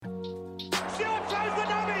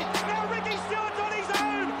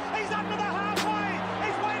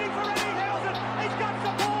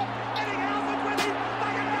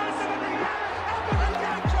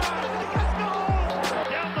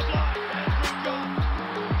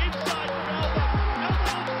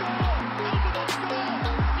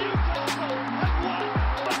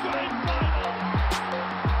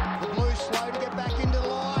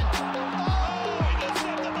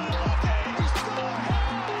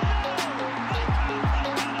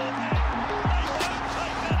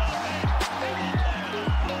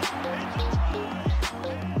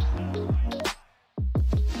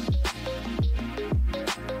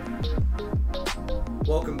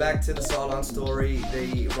back to the Sideline Story,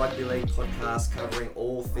 the Rugby League podcast covering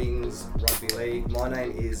all things rugby league. My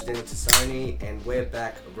name is Daniel Tassoni and we're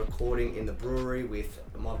back recording in the brewery with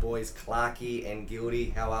my boys Clarky and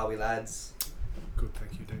Gildy. How are we, lads? Good,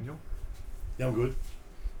 thank you, Daniel. Yeah, I'm good.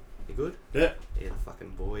 You good? Yeah. Yeah, the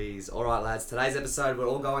fucking boys. Alright, lads, today's episode we're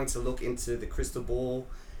all going to look into the crystal ball.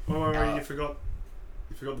 Wait, you forgot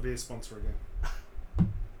the beer sponsor again.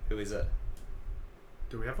 Who is it?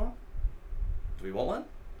 Do we have one? Do we want one?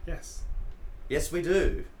 Yes. Yes, we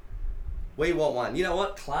do. We want one. You know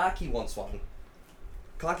what? Clarky wants one.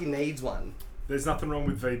 Clarky needs one. There's nothing wrong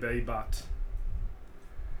with VB, but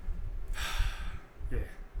yeah,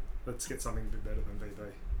 let's get something a bit better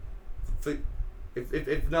than VB.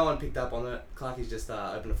 If no one picked up on it, Clarky's just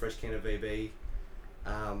opened a fresh can of VB.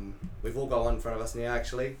 We've all got one in front of us now,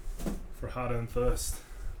 actually, For a hard-earned thirst.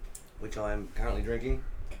 which I'm currently drinking.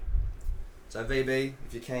 So VB,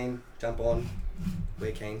 if you're keen, jump on.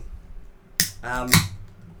 We're keen.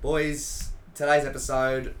 Boys, today's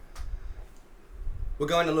episode, we're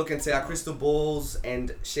going to look into our crystal balls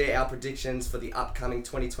and share our predictions for the upcoming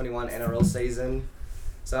 2021 NRL season.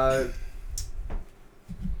 So,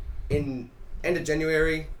 in end of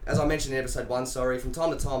January, as I mentioned in episode 1, from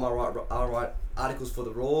time to time I write articles for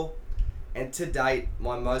the Raw, and to date,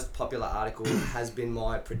 my most popular article has been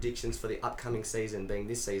my predictions for the upcoming season, being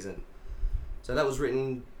this season. So that was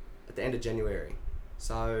written at the end of January.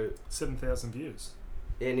 So 7,000 views.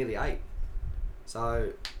 Yeah, nearly 8.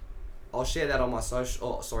 So I'll share that on my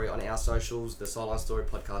on our socials, the Sideline Story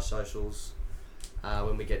podcast socials,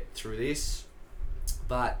 when we get through this.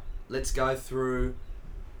 But let's go through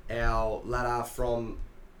our ladder from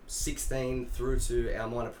 16 through to our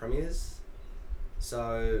minor premiers.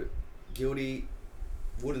 So Gildy,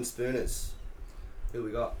 Wooden Spooners. Who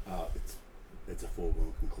we got? It's a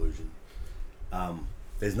foregone conclusion.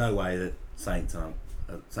 There's no way that Saints are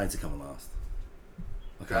coming last.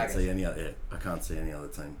 I can't see any other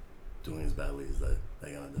team doing as badly as they're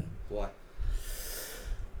going to do. Why?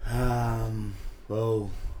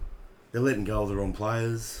 Well, they're letting go of the wrong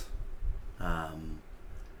players.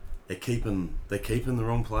 They're keeping the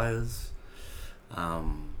wrong players. I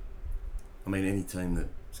mean, any team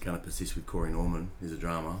that's going to persist with Corey Norman is a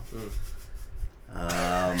drama.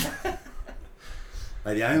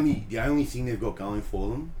 But the only thing they've got going for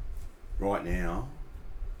them right now,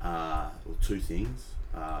 two things.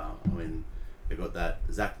 I mean, they've got that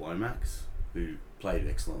Zach Lomax, who played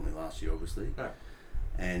excellently last year, obviously, right.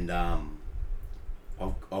 And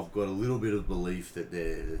I've got a little bit of belief that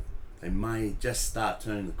they may just start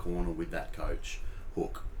turning the corner with that coach,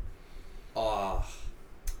 Hook. Oh,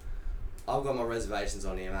 I've got my reservations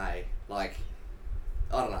on him, eh? Like,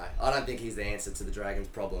 I don't know. I don't think he's the answer to the Dragons'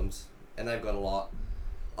 problems, and they've got a lot.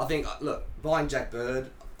 I think, look, buying Jack Bird,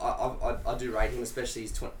 I do rate him, especially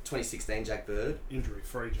his 2016 Jack Bird.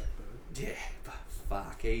 Injury-free Jack Bird. Yeah, but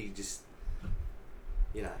fuck, he just,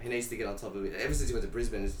 he needs to get on top of it. Ever since he went to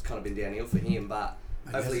Brisbane, it's kind of been downhill for him, but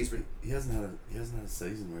hopefully he hasn't had a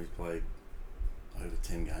season where he's played over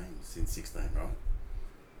 10 games since 16, right?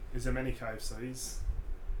 Is there many KFCs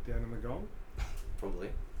down in the Gong? Probably.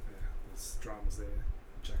 Yeah, there's dramas there.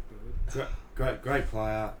 Jack Bird. Great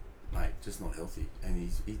player, mate, just not healthy. And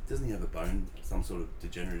he doesn't have a bone, some sort of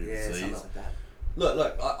degenerative disease. Something like that.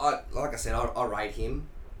 Look, I like I said, I rate him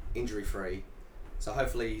injury free. So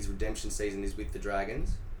hopefully his redemption season is with the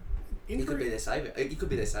Dragons. He could be their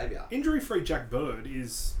saviour. Injury-free Jack Bird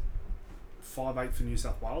is 5'8" for New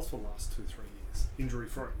South Wales for the last 2-3 years.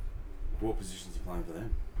 Injury-free. What position is he playing for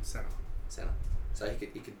them? Centre. So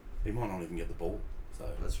he could. He might not even get the ball. So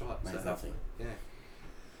that's right. Means nothing. Yeah.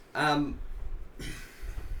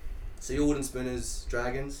 So your Wooden Spooners,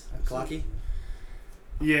 Dragons, Clarky?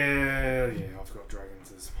 Yeah, I've got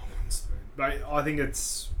Dragons as my Wooden Spoon. But I think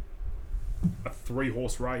it's a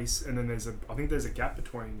 3-horse race, and then I think there's a gap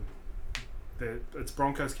between it's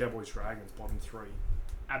Broncos, Cowboys, Dragons, bottom 3.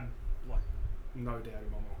 No doubt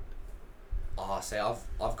in my mind. Oh, see,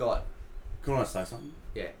 I've got. Can I say something?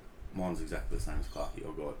 Yeah. Mine's exactly the same as Clarky.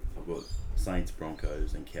 I've got Saints,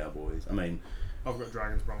 Broncos, and Cowboys. I mean, I've got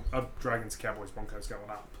Dragons, Cowboys, Broncos going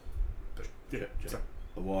up. But yeah. So.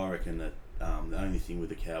 Well, I reckon that the only thing with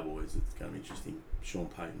the Cowboys that's going to be interesting. Sean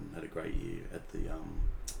Payton had a great year at the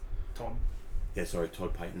Todd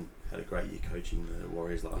Payton had a great year coaching the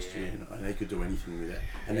Warriors last year, and they could do anything with that.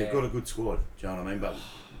 And they've got a good squad. Do you know what I mean? But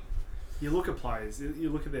you look at players. You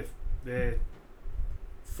look at their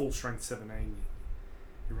full strength 17.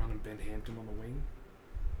 You're running Ben Hampton on the wing,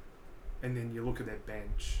 and then you look at their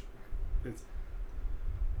bench.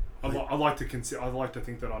 I like to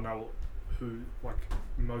think that I know who, like,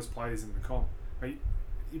 most players in the comp.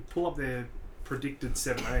 You pull up their predicted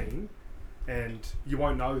 17, and you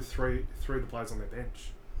won't know three of the players on their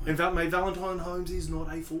bench. In fact, mate, Valentine Holmes is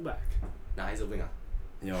not a fullback. No, he's a winger.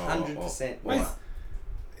 You know, 100%. Mate,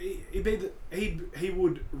 he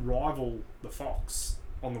would rival the Fox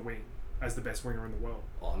on the wing as the best winger in the world.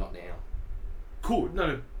 Oh, not now. Could.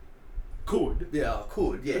 Yeah,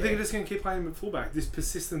 could. Yeah. I think they're just going to keep playing him at fullback. This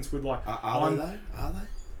persistence with like... Are they though? Are they?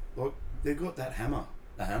 Like, they've got that hammer.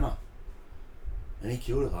 The hammer. And he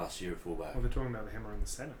killed it last year at fullback. Well, they're talking about the hammer in the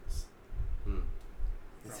centres.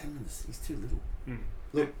 He's too little.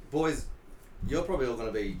 Look, boys, you're probably all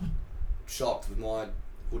going to be shocked with my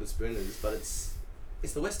wooden spooners, but it's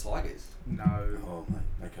the West Tigers. No. Oh,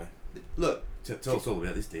 mate. Okay. Look, Tell us all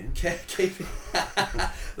about this, Dan. keep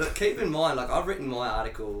in mind, like, I've written my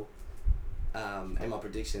article and my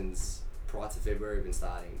predictions prior to February even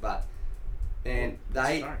starting, but the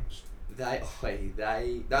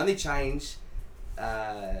only change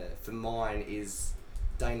for mine is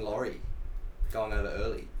Dane Laurie going over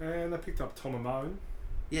early. And they picked up Tom Amone.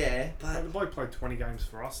 Yeah, but The bloke played 20 games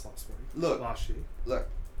for us last year. Look,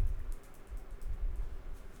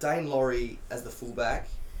 Dane Laurie as the fullback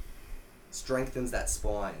strengthens that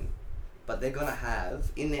spine, but they're gonna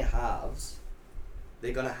have in their halves,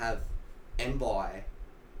 they're gonna have Mbai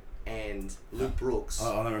and Luke Brooks.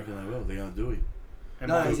 I don't reckon they will. They're going to do it.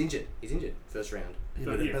 No, he's injured. He's injured. First round. Yeah,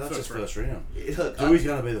 but that's just first round. Look, Dewey's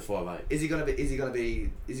going to be the 5'8". Is he gonna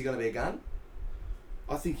be a gun?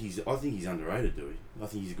 I think he's underrated, Dewey. I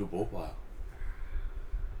think he's a good ball player.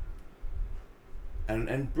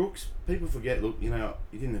 And Brooks, people forget. Look, you know,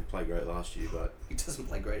 he didn't play great last year, but He doesn't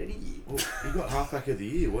play great any year. well, he got halfback of the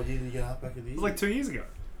year. What year did he get halfback of the It year? was like 2 years ago.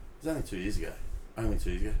 It was only 2 years ago. Only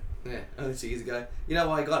 2 years ago. Yeah, only 2 years ago. You know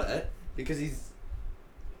why he got it? Because he's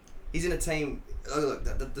in a team. Oh, look,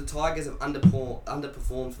 the Tigers have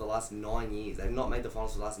underperformed for the last 9 years. They've not made the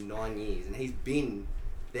finals for the last 9 years, and he's been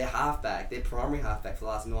their halfback, their primary halfback for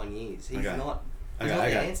the last 9 years. He's not. He's not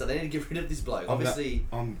the answer. They need to get rid of this bloke. Obviously,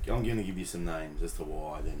 I'm going to give you some names as to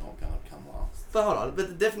why they're not going to come last. but hold on. But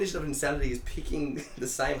the definition of insanity is picking the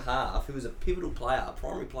same half who is a pivotal player, a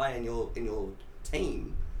primary player in your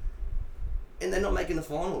team, and they're not making the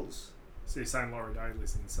finals. So you're saying Laurie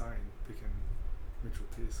Daly's insane, picking Mitchell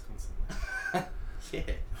Pearce constantly.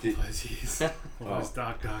 Yeah. All those years. All those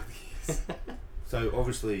dark years. So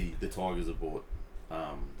obviously the Tigers have bought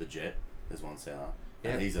the Jet as one centre,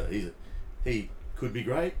 and he could be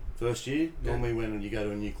great first year. Yeah. Normally when you go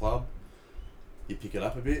to a new club, you pick it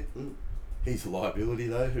up a bit. He's a liability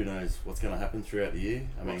though. Who knows what's going to happen throughout the year?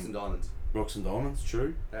 Rocks and diamonds. Rocks and diamonds,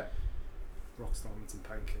 true. Yeah. Rocks, diamonds, and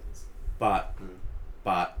painkillers.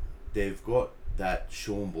 But they've got that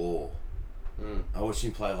Sean Ball. I watched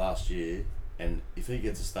him play last year, and if he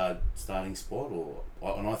gets a starting spot,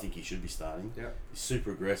 and I think he should be starting. Yeah. He's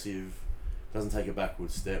super aggressive, doesn't take a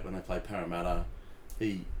backward step. When they play Parramatta,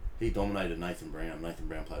 he dominated Nathan Brown. Nathan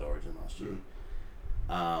Brown played Origin last year.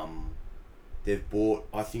 I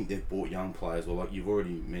think they've bought young players. Well, like you've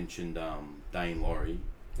already mentioned, Dane Laurie.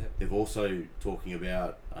 Yep. They've also talking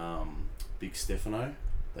about Big Stefano.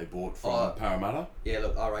 They bought from Parramatta. Yeah,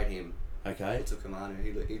 look, I rate him. Okay. It's a commander.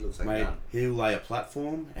 He looks like Mate, a gun. he'll lay a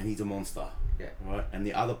platform and he's a monster. Yeah. Right. And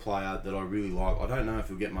the other player that I really like, I don't know if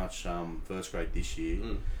he'll get much first grade this year,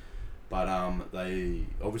 but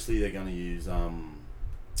they're going to use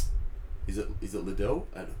is it Liddell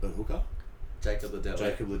at hooker? Jacob Liddell.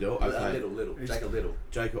 Okay. Little. Jacob Liddell.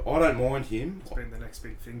 Jacob. I don't mind him. It's been the next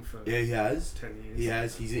big thing for Yeah, he has. 10 years. He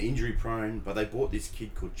has. He's injury prone, but they bought this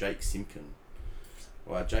kid called Jake Simpkin.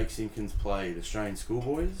 Right, Jake Simpkins played Australian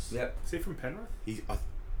schoolboys. Yep. Is he from Penrith?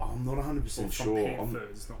 I'm not 100% sure.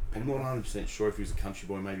 Panthers, not I'm not 100% sure if he was a country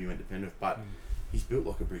boy. Maybe he went to Penrith, but he's built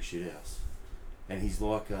like a brick shit house, and he's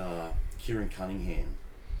like Kieran Cunningham.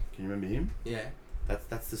 Can you remember him? Yeah.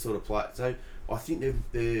 That's the sort of player. So I think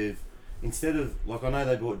they've instead of like I know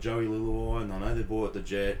they bought Joey Lillywhite and I know they bought the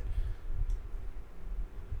Jet,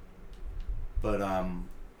 but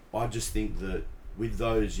I just think that with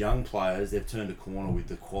those young players they've turned a corner with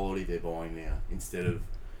the quality they're buying now instead of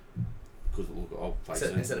because look I'll face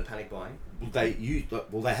it Instead of panic buying. They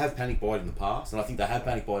have panic buyed in the past, and I think they have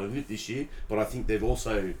panic buyed a bit this year. But I think they've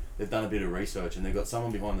done a bit of research, and they've got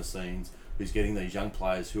someone behind the scenes who's getting these young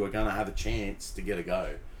players who are going to have a chance to get a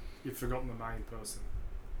go. You've forgotten the main person.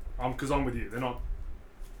 Because I'm with you. They're not.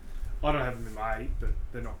 I don't have them in my 8, but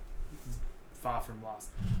they're not far from last.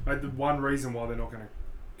 But the one reason why they're not going to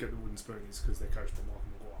get the wooden spoon is because they're coached by Michael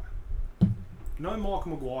Maguire. No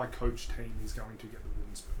Michael Maguire coached team is going to get the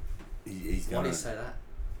wooden spoon. Why do you say that?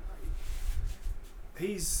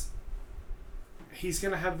 He's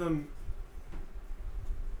going to have them.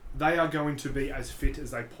 They are going to be as fit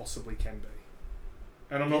as they possibly can be.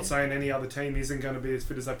 And I'm not saying any other team isn't going to be as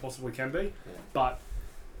fit as they possibly can be, but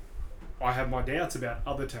I have my doubts about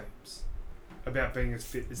other teams, about being as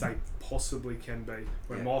fit as they possibly can be.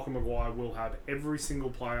 When Michael Maguire will have every single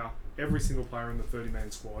player in the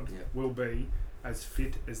 30-man squad will be as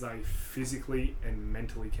fit as they physically and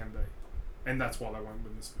mentally can be. And that's why they won't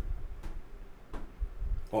win the spoon.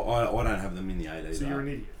 I don't have them in the 8 either. So you're an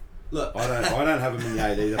idiot. Look, I don't have them in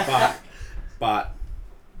the 8 either, but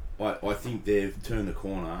I think they've turned the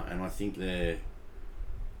corner, and I think they're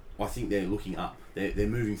looking up. They're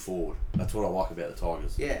moving forward. That's what I like about the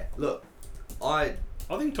Tigers. Yeah, look, I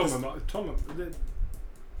think Tom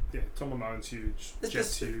Ramone's huge.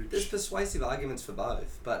 Jet's huge. There's persuasive arguments for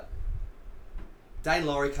both, but Dane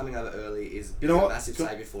Laurie coming over early is a what? massive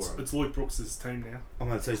saviour for him. It's Luke Brooks' team now. I'm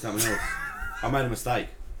going to tell you something else. I made a mistake.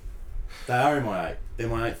 They are in my 8. They're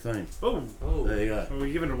my 8th team. Oh, there you go. Well,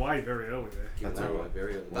 we're giving it away very early there. Giving That's that all away right.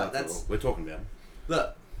 very early. Well, But that's we're talking about them.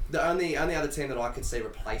 look. The only other team that I could see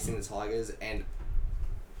replacing the Tigers, and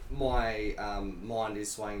my mind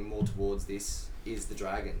is swaying more towards this, is the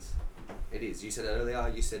Dragons. It is. You said it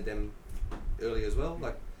earlier. You said them earlier as well.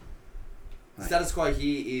 Like, status quo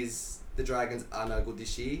here is the Dragons are no good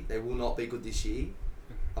this year. They will not be good this year.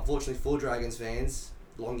 Unfortunately for Dragons fans,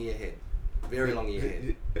 long year ahead. Very long year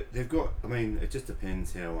ahead. They've got. I mean, it just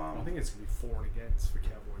depends how. I think it's going to be for and against for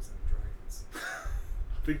Cowboys and Dragons.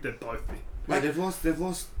 I think they're both big. Mate, they've lost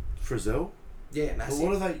Frizzell. Yeah, But massive.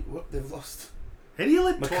 what are they? What they've lost? How do you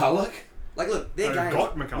let McCulloch. Like, look, their They've game.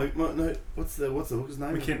 got McCulloch. No, what's the hooker's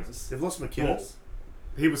name? McInnes. They've lost McInnes. Well,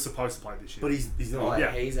 he was supposed to play this year. But he's not. Like,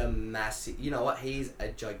 Yeah. he's a massive. You know what? He's a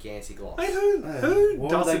gigantic loss. Mate, who Why would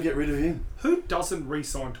doesn't they get rid of him? Who doesn't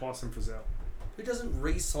re-sign Tyson Frizzell? Who doesn't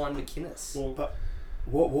re-sign McInnes? Well, But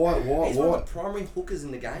why? He's one of the primary hookers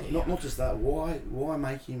in the game. Not just that. Why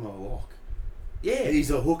make him a lock? Yeah. He's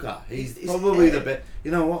a hooker. He's He's- probably yeah. the best.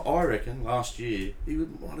 You know what? I reckon last year he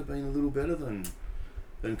might have been a little better than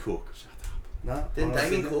Cook. Shut up. No. Than I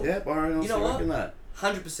Damien reckon Cook? that. Yeah, I reckon You know what? that.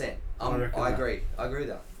 100%. I reckon I that. agree. I agree with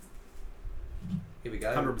that. Here we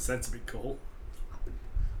go. 100%'s a big call.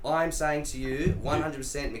 I'm saying to you, 100%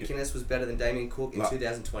 McInnes was better than Damien Cook in Like-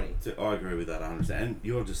 2020. I agree with that 100%. And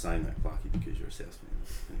you're just saying that, Clarky, because you're a South fan.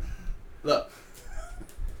 You know. Look,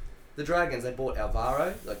 the Dragons, they bought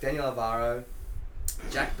Alvaro, like Daniel Alvaro,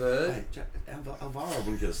 Jack Bird. Hey, Alvaro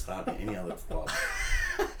wouldn't get a start in any other club.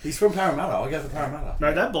 He's from Parramatta. I go for Parramatta.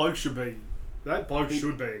 No, that bloke should be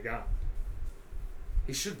a gun.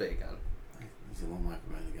 He should be a gun. He's a long way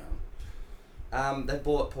from being a gun. They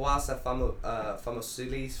bought Pawasa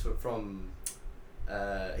Famasulis from.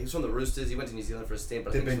 He was from the Roosters. He went to New Zealand for a stint,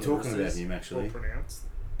 but I They've think been he's from the talking about Roosters. him Well actually. pronounced.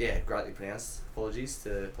 Yeah, greatly pronounced. Apologies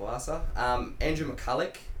to Pawasa. Andrew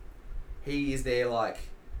McCulloch, he is their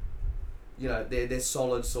their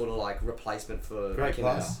solid sort of like replacement for Great McInnes.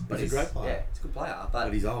 player. But He's a great player. Yeah, he's a good player, but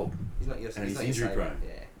But he's old. he's not your. and he's he's not injury your prone.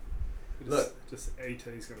 Yeah. Just ET's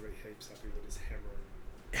going to be heaps happy with his hammering.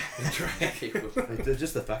 They're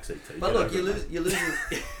just the facts, ET. But look, you're losing.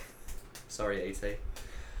 Sorry, ET.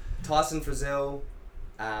 Tyson Frizzell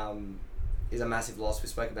is a massive loss. We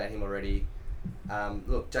spoke about him already.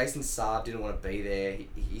 Look, Jason Saab didn't want to be there.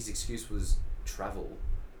 His excuse was travel,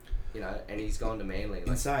 and he's gone to Manly.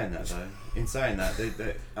 In saying that,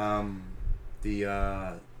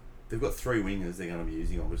 they've got 3 wingers they're going to be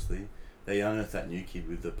using, obviously. They unearthed that new kid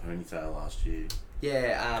with the ponytail last year.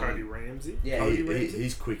 Yeah. Cody Ramsey. Yeah, Cody Ramsey.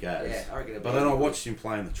 He's quick as. Yeah, I reckon. But then I watched him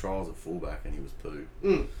play in the trials at fullback and he was poo.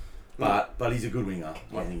 But he's a good winger.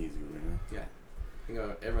 Yeah. I think he's a good winger. Yeah.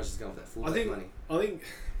 Everyone's just going for that fullback money.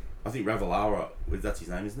 I think Ravalawa, that's his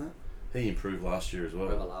name, isn't it? He improved last year as well.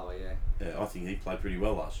 Ravalawa, yeah. Yeah, I think he played pretty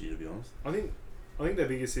well last year, to be honest. I think their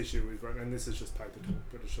biggest issue is, and this is just paper talk,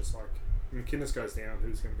 but it's just like McInnes goes down,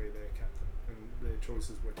 who's going to be their captain? And their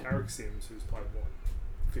choices were Tarek Sims, who's played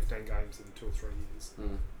 15 games in 2 or 3 years.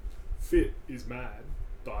 Fit is mad,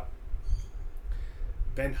 but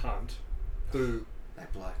Ben Hunt, who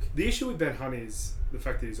That bloke. the issue with Ben Hunt is the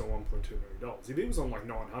fact that he's on $1.2 million. If he was on like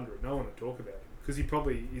 900, no one would talk about him because he's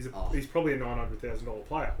probably a $900,000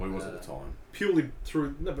 player. Well, he was at the time. Purely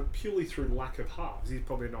through lack of halves, he's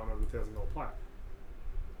probably a $900,000 player.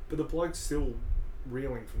 But the bloke's still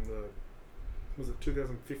reeling from the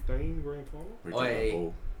 2015 grand final?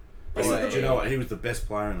 Oi. Do you know what? He was the best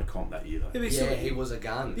player in the comp that year, though. Yeah, He was a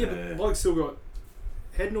gun. Yeah, but the bloke's still got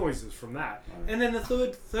head noises from that. Right. And then the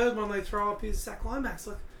third one they throw up is Zach Lomax.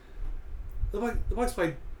 Like the bloke's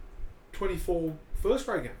played 24 first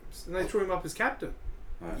grade games, and they threw him up as captain.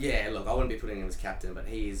 Right. Yeah, look, I wouldn't be putting him as captain, but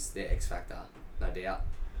he is their X factor, no doubt.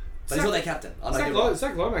 But he's not their captain.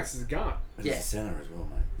 Zach Lomax is a gun. And he's a centre as well,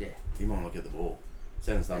 mate. Yeah. He might not get the ball.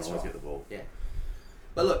 Centres don't That's always right. get the ball. Yeah.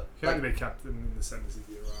 But look, He can be captain in the centres of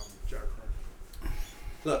your Joe Crow.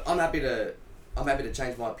 look, I'm happy to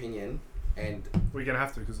change my opinion, and We're going to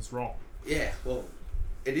have to because it's wrong. yeah, well,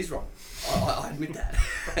 it is wrong. I admit that.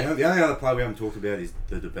 The only other player we haven't talked about is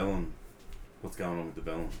the DeBellin. What's going on with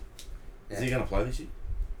DeBellin? Is he going to play this year?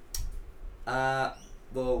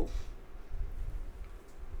 Well,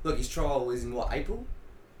 look, his trial is in what, April,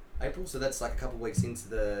 so that's like a couple of weeks into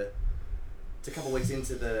the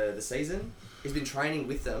season. He's been training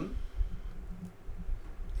with them.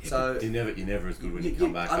 So You're never as good when you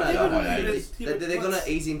come back. I know, they're but gonna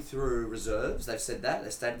ease him through reserves. They've said that. They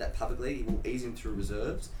stated that publicly. He will ease him through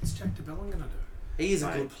reserves. What's Jack DeBellin going to do? He is a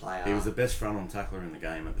Mate, good player. He was the best front-on tackler in the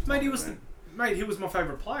game at the time. He was my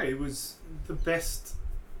favourite player. He was the best.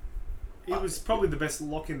 He was probably the best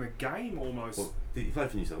lock in the game almost. Well, he played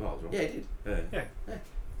for New South Wales, right? Yeah, he did. Yeah.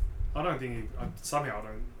 I don't think somehow he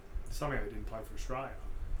didn't play for Australia.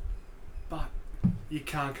 But you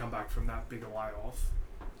can't come back from that big a layoff.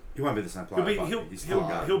 He won't be the same player.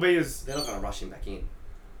 He'll be as. They're not going to rush him back in.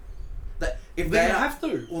 They have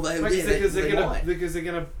to. Well, because they're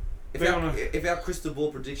gonna. If our crystal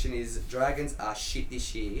ball prediction is Dragons are shit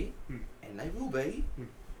this year, and they will be,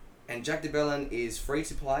 and Jack DeBellin is free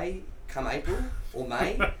to play come April or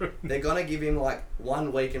May, they're gonna give him like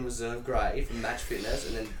 1 week in reserve grade for match fitness,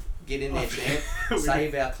 and then get in there, champ,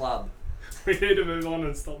 save our club. We need to move on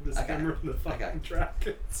and stop this camera on the fucking track.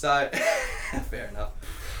 So, fair enough.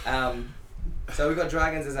 So we've got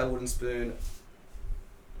Dragons as our wooden spoon.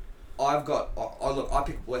 I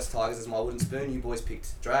picked West Tigers as my wooden spoon. You boys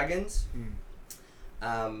picked Dragons.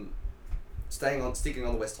 Sticking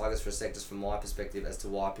on the West Tigers for a sec, just from my perspective as to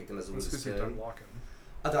why I picked them as a wooden spoon. Because you don't like them.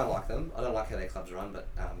 I don't like them. I don't like how their clubs run, but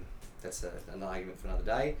that's an argument for another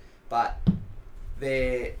day. But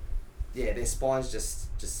their spine's just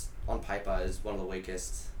on paper is one of the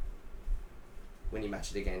weakest. When you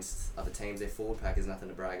match it against other teams, their forward pack is nothing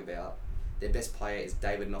to brag about. Their best player is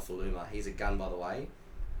David Nofaluma. He's a gun, by the way.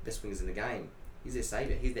 Best wingers in the game. He's their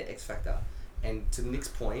saviour. He's their X factor. And to Nick's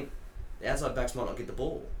point, the outside backs might not get the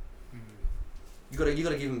ball. You gotta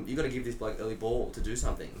give this bloke early ball to do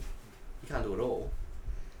something. You can't do it all.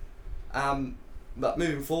 But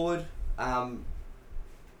moving forward, bottom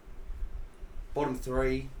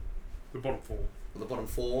three. The bottom four. The bottom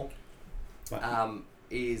four.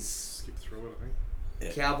 Is skip through it, I think.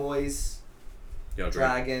 Yeah. Cowboys,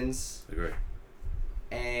 Dragons, agree,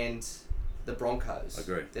 and the Broncos.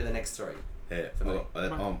 Agree. They're the next three. Yeah,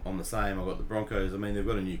 I'm the same. I've got the Broncos. I mean, they've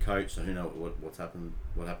got a new coach, so who knows what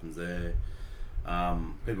happens there.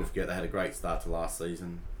 People forget they had a great start to last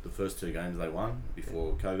season. The first 2 games they won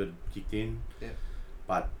before COVID kicked in. Yeah.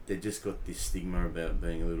 But they've just got this stigma about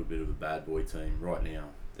being a little bit of a bad boy team right now.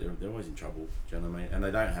 They're always in trouble. Do you know what I mean? And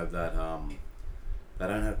they don't have that. They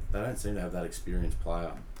don't seem to have that experienced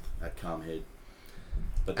player at calm head.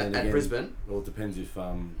 But then at again, Brisbane. Well, it depends if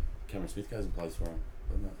Cameron Smith goes and plays for him,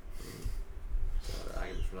 doesn't it?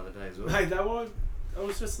 Argument for another day as well. Hey, I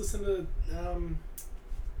was just listening to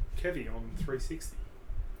Kevy on 360.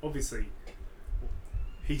 Obviously,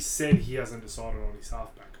 he said he hasn't decided on his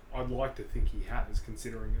halfback. I'd like to think he has,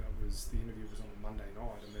 considering the interview was on a Monday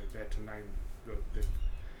night and they're about to name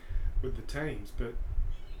with the teams. But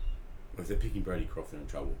if they're picking Brady Croft, they're in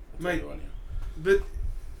trouble. Mate, right now. But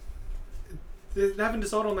they haven't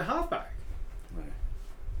decided on their halfback. No.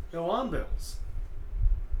 They're alarm bells.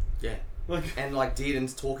 Yeah. And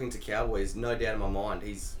Dearden's talking to Cowboys, no doubt in my mind,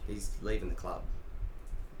 he's leaving the club.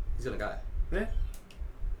 He's gonna go. Yeah.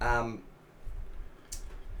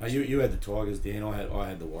 You had the Tigers, Dan. I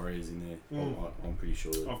had the Warriors in there. I'm pretty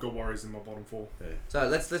sure. I've got Warriors in my bottom four. Yeah. So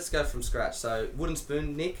let's go from scratch. So wooden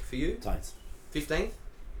spoon, Nick, for you. Saints. 15th.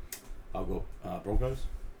 I've got Broncos.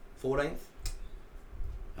 14th.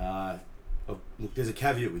 Look, there's a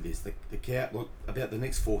caveat with this. Look, about the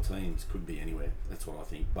next 4 teams could be anywhere. That's what I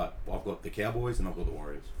think. But I've got the Cowboys and I've got the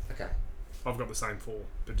Warriors. Okay. I've got the same 4,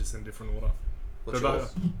 but just in different order. What's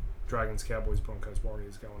yours? Dragons, Cowboys, Broncos,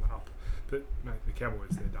 Warriors going up. But mate, the Cowboys,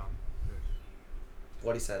 they're done. Yeah.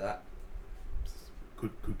 Why do you say that?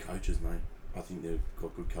 Good coaches, mate. I think they've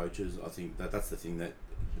got good coaches. I think that's the thing, that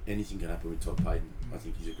anything can happen with Todd Payton. I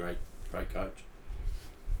think he's a great coach.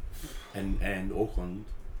 And Auckland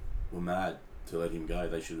were mad to let him go.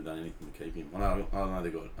 They should have done anything to keep him. I know they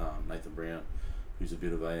got Nathan Brown, who's a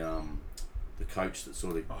bit of the coach that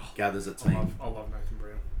sort of gathers a team. I love Nathan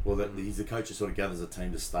Brown. Well, he's the coach that sort of gathers a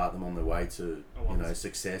team to start them on their way to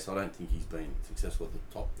success. I don't think he's been successful at the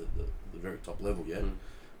top, the very top level yet.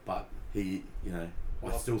 But he,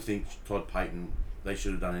 I still think Todd Payton, they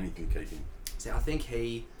should have done anything to keep him. See, I think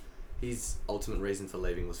his ultimate reason for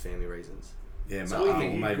leaving was family reasons. Yeah, so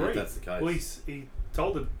maybe agree. that's the case. Well,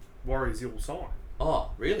 told the Warriors he'll sign.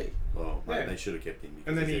 Oh, really? Well, mate, Yeah. they should have kept him.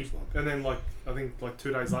 And then he's excellent. I think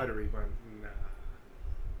 2 days later he went, nah.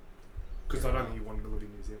 Because I don't think he wanted to live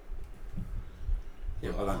in New Zealand.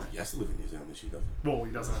 Yeah, I don't think he has to live in New Zealand this year, does he? Well,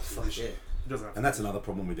 he doesn't have to. Fuck yeah. He doesn't have to. And that's another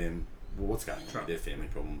problem with them. Well, what's going on Travel. with their family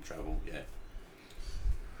problem? Travel, yeah.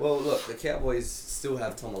 Well, look, the Cowboys still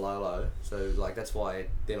have Tomalolo, so like that's why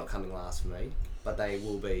they're not coming last for me. But they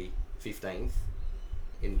will be 15th,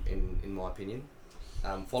 in my opinion.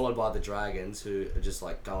 Followed by the Dragons, who are just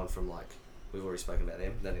like going from like we've already spoken about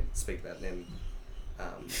them. Don't need to speak about them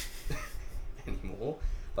anymore.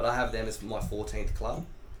 But I have them as my 14th club,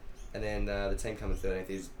 and then the team coming 13th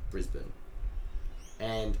is Brisbane.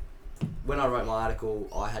 And when I wrote my article,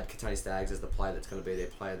 I had Katoni Staggs as the player that's going to be their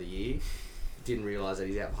player of the year. Didn't realise that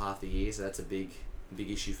he's out for half the year, so that's a big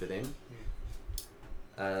issue for them.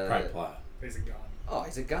 Great player. He's a gun. Oh,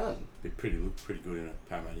 he's a gun. Be pretty good in a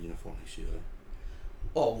Parramatta uniform next year, though.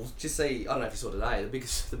 Oh, well, just see. I don't know if you saw today. The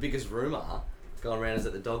biggest rumour going around is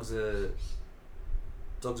that the Dogs are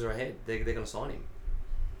ahead. They're going to sign him.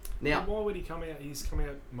 Now, Why would he come out? He's come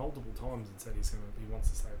out multiple times and said he wants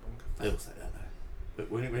to stay at Broncos. They'll say that, though. But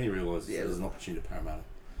when he realises there's an opportunity to Parramatta,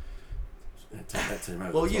 take that team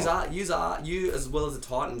over. well, you as well as the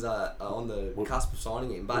Titans are on the cusp of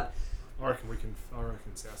signing him, but I reckon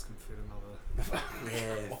South can fit another.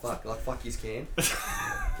 yeah, fuck yous can.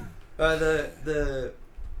 The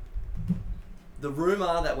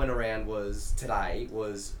rumour that went around today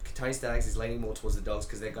was Tony Staggs is leaning more towards the Dogs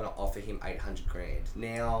because they're going to offer him $800,000.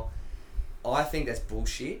 Now, I think that's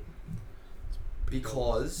bullshit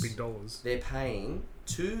because big dollars. they're paying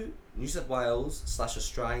 2 New South Wales /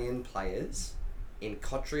 Australian players in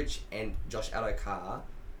Cottridge and Josh Adokar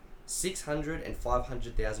 $600,000 and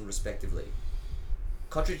 $500,000 respectively.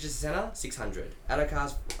 Cottridge is centre, $600,000.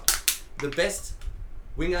 Adokar's the best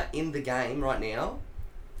winger in the game right now.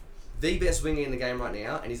 The best winger in the game right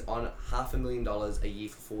now, and he's on $500,000 a year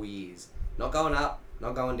for 4 years. Not going up,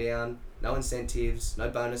 not going down, no incentives, no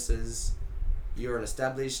bonuses. You're an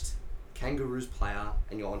established Kangaroos player,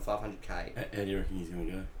 and you're on $500,000. How do you reckon he's going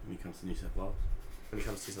to go when he comes to New South Wales? When he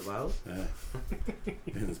comes to New South Wales? Yeah.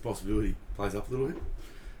 And there's a possibility he plays up a little bit.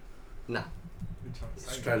 Nah,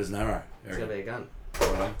 Straight as an arrow. it's going to be a gun.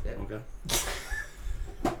 Righto. Yeah. Okay.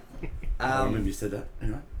 I remember you said that.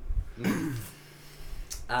 Anyway.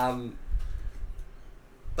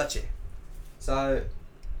 But yeah, so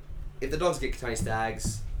if the Dogs get Tony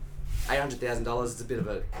Staggs, $800,000, it's a bit of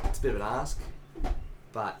an ask.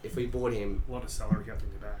 But if we bought him, A lot of salary cap in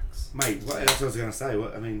your backs. Mate, that's what I was going to say.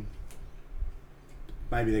 I mean,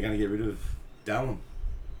 maybe they're going to get rid of Dallin.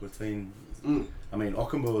 I mean,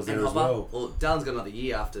 Ockenbaugh was there and as well. Well, Dylan's got another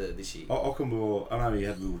year after this year. Ockenbaugh, I know he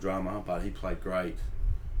had a little drama, but he played great.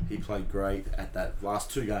 He played great at that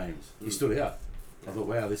last 2 games. He stood out. I thought,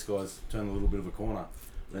 wow, this guy's turned a little bit of a corner.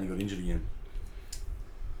 Then he got injured again.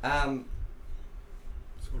 So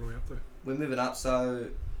what are we up to? We're moving up, so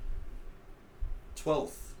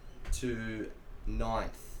 12th to 9th.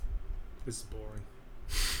 This is boring.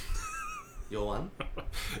 Your one.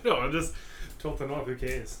 No, I'm just 12th and 9th. Who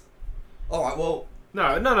cares? All right. Well, No.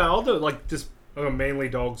 I'll do it like just Manly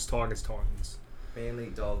Dogs, Tigers, Titans. Manly,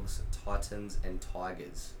 Dogs, Titans, and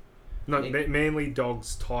Tigers. No, Nick? Manly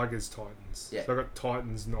Dogs, Tigers, Titans. Yeah. So I got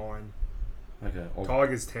Titans 9, Okay.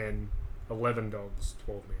 Tigers 10, 11 Dogs,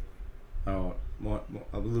 12 Manly.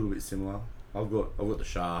 A little bit similar. I've got the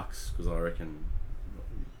Sharks because I reckon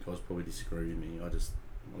guys probably disagree with me. I just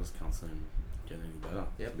can't see them getting any better.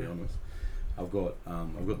 Yep. To be honest, I've got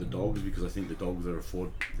the Dogs because I think the Dogs they're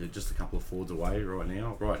just a couple of forwards away right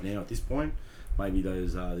now. Right now at this point, maybe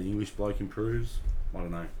the English bloke improves. I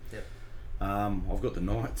don't know. Yep. I've got the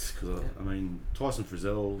Knights because I mean Tyson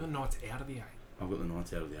Frizzell. The Knights out of the 8. I've got the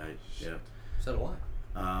Knights out of the 8. Yeah. So do I.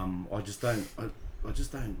 I just don't.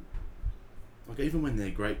 Like even when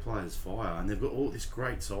they're great players fire and they've got all this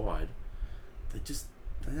great side, they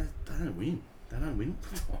don't win. They don't win.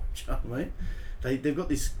 Do you know what I mean? They've got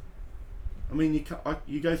this. I mean,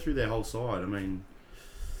 you go through their whole side. I mean,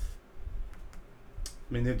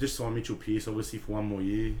 they've just signed Mitchell Pearce obviously for 1 more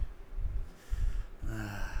year.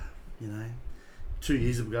 You know, 2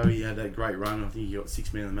 years ago he had that great run. I think he got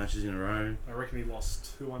 6 man of the matches in a row. I reckon he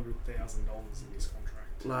lost $200,000 in his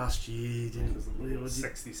contract. Last year, didn't he?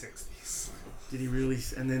 60-60s. Did he really?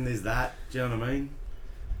 And then there's that. Do you know what I mean?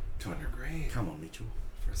 $200,000 Come on, Mitchell.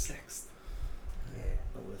 for a sixth. Yeah,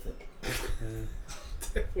 not worth it.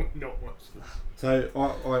 Definitely not worth it.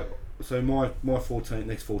 So my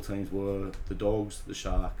next 4 teams were the Dogs, the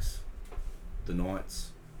Sharks, the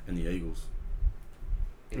Knights, and the Eagles.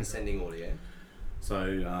 In ascending order, yeah.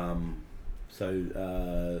 So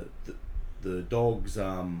the Dogs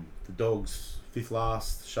 5th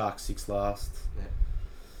last, Sharks 6th last.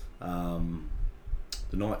 Yeah.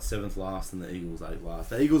 The Knights 7th last, and the Eagles 8th last.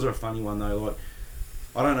 The Eagles are a funny one though. Like,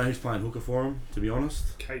 I don't know who's playing hooker for them, to be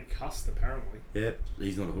honest. Kate Cust, apparently. Yeah,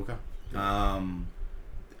 he's not a hooker.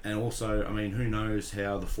 And also, I mean, who knows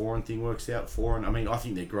how the Foran thing works out. Foran, I mean, I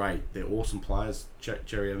think they're great. They're awesome players,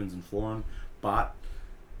 Cherry Evans and Foran, but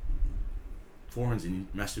Foran's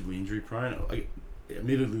massively injury prone.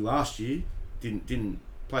 Admittedly, last year didn't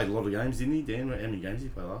played a lot of games, didn't he? Dan, how many games did he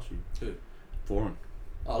play last year? Who? Foran.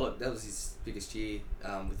 Oh look, that was his biggest year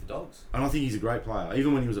with the Dogs. And I think he's a great player.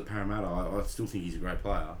 Even when he was at Parramatta, I still think he's a great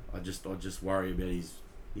player. I just worry about his,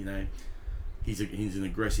 he's an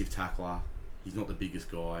aggressive tackler. He's not the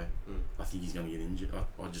biggest guy. I think he's going to get injured.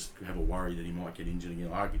 I just have a worry that he might get injured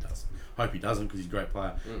again. I hope he does. Hope he doesn't because he's a great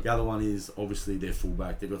player. The other one is obviously their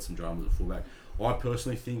fullback. They've got some dramas at fullback. I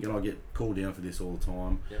personally think, and I get called down for this all the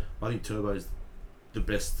time, I think Turbo's the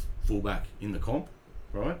best fullback in the comp,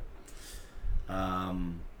 right?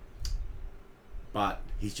 But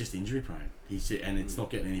he's just injury prone. And it's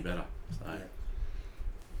not getting any better. So. Yeah.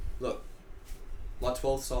 Look, my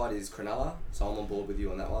 12th side is Cronulla, so I'm on board with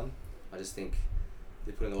you on that one. I just think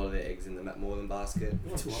they're putting a lot of their eggs in the Matt Moreland basket.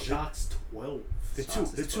 Sharks 12.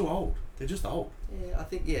 They're too old. They're just old. Yeah, I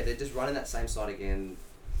think they're just running that same side again.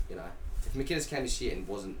 If McInnes came this year and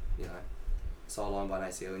wasn't sidelined by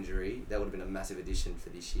an ACL injury, that would have been a massive addition for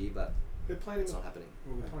this year. But they're playing it's not happening.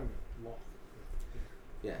 Well, they're playing a lot.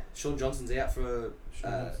 Yeah, Sean Johnson's out for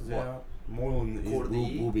out. Moreland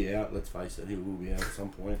will be out. Let's face it, he will be out at some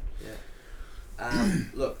point. Yeah.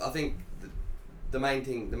 Look, I think the main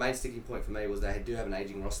sticking point for me was they do have an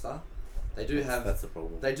aging roster. That's the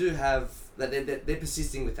problem. They do have they're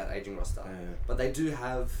persisting with that aging roster, but they do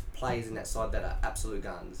have players in that side that are absolute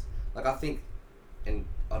guns. Like I think, and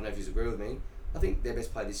I don't know if you agree with me. I think their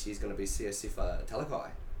best player this year is going to be Sifa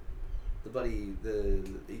Talakai. The buddy,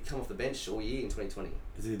 he come off the bench all year in 2020.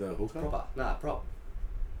 Is he the hooker? Proper, nah, prop.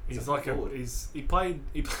 He's like he played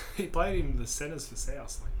in the centres for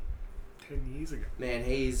South like 10 years ago. Man,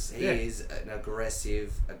 he is an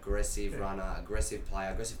aggressive runner, aggressive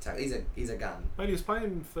player, aggressive tackler. He's a gun. Mate, he was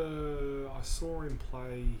playing for. I saw him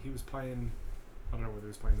play. He was playing. I don't know whether he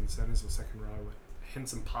was playing in the centres or second row at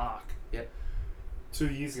Henson Park. Yep. 2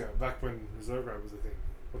 years ago, back when reserve grade was a thing.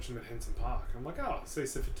 Watching him at Henson Park, I'm like, see,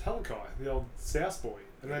 for Talakai, the old South boy,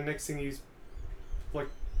 and then next thing he's like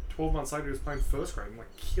 12 months later, he was playing first grade, and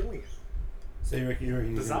like killing it. So you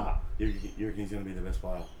reckon bizarre? You reckon he's going to be the best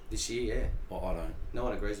player this year? Yeah. I don't. No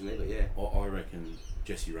one agrees with me, but yeah. I reckon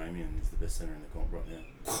Jesse Ramian is the best centre in the comp right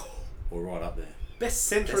now, or right up there. Best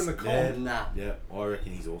centre in the comp? Yeah, nah. Yeah, I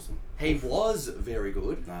reckon he's awesome. He was very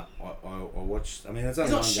good. Nah, I watched. I mean, that's he's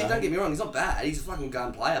only not one shit. game. Don't get me wrong. He's not bad. He's a fucking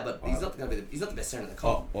gun player, but he's not the best centre in the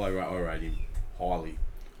comp. I rate him highly.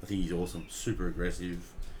 I think he's awesome. Super aggressive.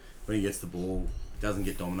 When he gets the ball, doesn't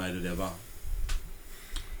get dominated ever.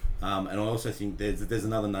 And I also think there's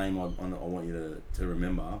another name I want you to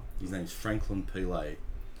remember. His name's Franklin Pele.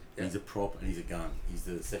 Yeah. He's a prop and he's a gun. He's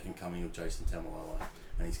the second coming of Jason Tamalolo,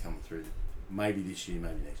 and he's coming through. Maybe this year,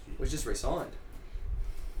 maybe next year. Well, he's just re-signed.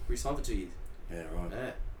 Re-signed for 2 years. Yeah, right.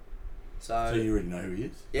 Yeah. So you already know who he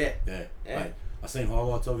is? Yeah. Yeah. Mate, I've seen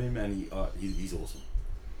highlights of him and he's awesome.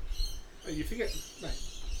 Hey, you forget, mate,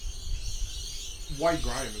 Wade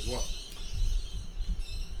Graham as well.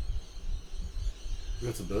 We've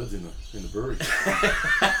got some birds in the brewery.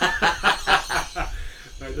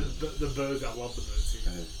 Mate, the birds, I love the birds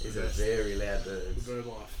here. He's a very loud bird. The bird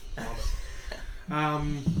life. Love it.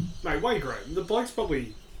 Mate, Wade Graham, the bloke's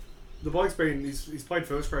been, he's played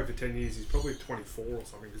first grade for 10 years, he's probably 24 or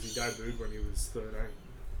something because he debuted when he was 13.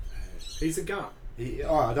 He's a gun.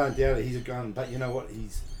 I don't doubt it, he's a gun, but you know what,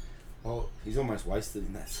 he's almost wasted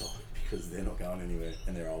in that side because they're not going anywhere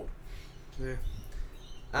and they're old. Yeah.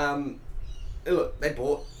 Look, they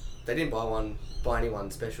didn't buy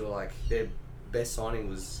anyone special, like their best signing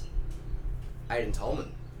was Aiden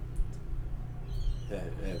Tolman. Yeah,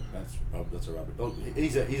 that's a rubber dog.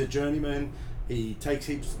 He's a journeyman. He takes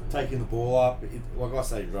heaps taking the ball up. Like I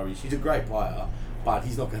say, rubbish. He's a great player, but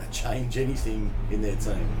he's not going to change anything in their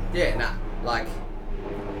team. Yeah, nah. Like,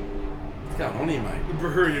 what's going on here, mate? The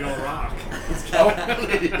brewery in Iraq. What's going on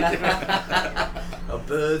here? A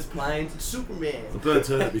bird's planes and Superman. The birds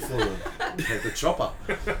heard it before the chopper,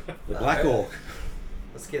 the Black Hawk.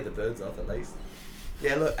 Let's get the birds off at least.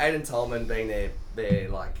 Yeah, look, Aiden Tolman being their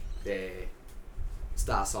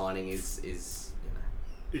star signing is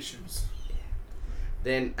issues. Yeah.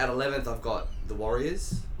 Then at 11th I've got the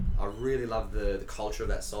Warriors. I really love the culture of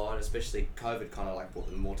that side, especially COVID kind of like brought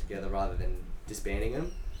them more together rather than disbanding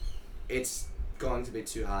them. It's going to be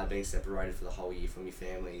too hard being separated for the whole year from your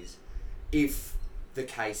families if the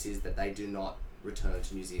case is that they do not return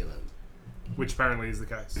to New Zealand. Which apparently is the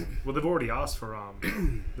case. Well, they've already asked for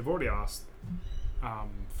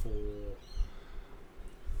for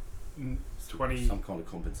 20, Some kind of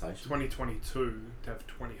compensation. 2022 to have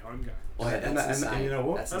 20 home games. Oh, yeah, And that's insane. you know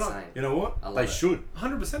what? That's And I- insane. You know what? I love They it. should.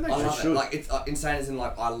 100% they I love should. it. Like, it's insane as in,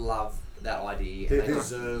 like, I love that idea. And they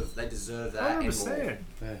deserve that and more. 100%.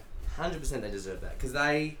 Yeah. 100% they deserve that. Because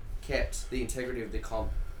they kept the integrity of the comp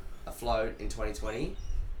afloat in 2020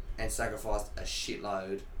 and sacrificed a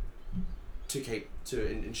shitload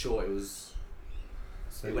to ensure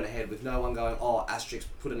it went ahead with no one going,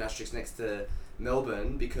 put an asterisk next to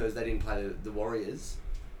Melbourne because they didn't play the Warriors,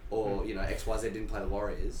 or XYZ didn't play the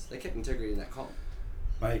Warriors. They kept integrity in that comp.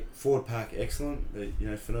 Mate, forward pack excellent.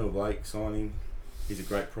 Fanua Blake signing, he's a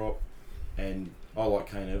great prop, and I like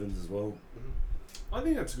Kane Evans as well. I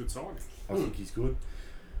think that's a good signing. I think he's good.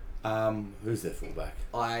 Who's their fullback?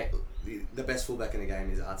 The best fullback in the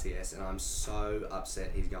game is RTS, and I'm so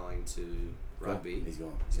upset he's going to rugby. He's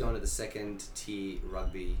gone. He's going to the second tier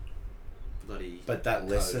rugby. Bloody. But that code.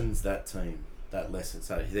 lessens that team.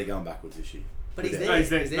 So they're going backwards this year. But he's With there. No, he's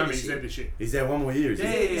there. He's there No, this he's year. there this year. He's there one more year, is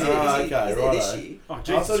Yeah, he? he's Oh, there okay, this right. year. Oh, I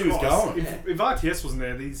Jesus thought he was Christ. going. If RTS wasn't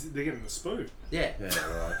there, they're getting the spoon. Yeah. Yeah,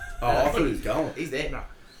 right. Oh, I thought he was going. He's there. No.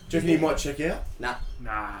 Do you reckon he might check out? Nah.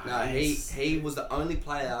 Nah. No, he was the only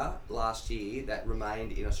player last year that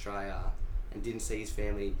remained in Australia and didn't see his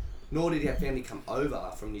family, nor did he have family come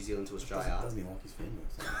over from New Zealand to Australia. Doesn't he like his family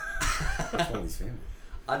or something? What's wrong with his family?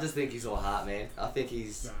 I just think he's all heart, man. I think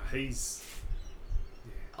he's... Nah, he's...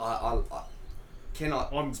 I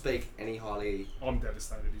cannot I'm- speak any highly... I'm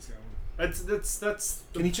devastated he's going. That's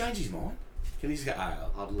Can he change his mind? Can he just go,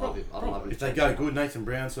 I'd love him. I'd love him. if they go good, Nathan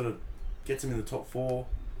Brown sort of gets him in the top 4.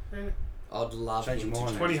 I'd love Change him your to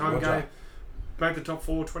mind. 20 home Roger. games. Make the top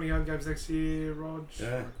 4, 20 home games next year, Rog.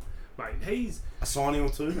 Yeah. Mate, he's... A signing or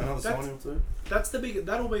two, another That's- signing or two.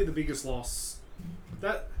 That'll be the biggest loss.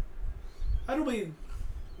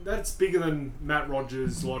 That's bigger than Matt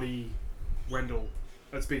Rogers, Lottie, Wendell.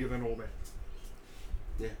 That's bigger than all that.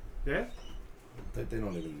 Yeah. Yeah? They're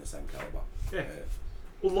not even in the same calibre. Yeah.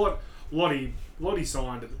 Well, Lottie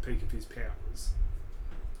signed at the peak of his powers.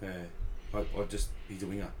 Yeah. He's a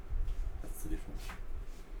winger. That's the difference.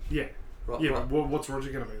 Yeah. Right, Yeah, right. but what's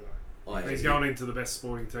Roger going to be though? Oh, He's going into the best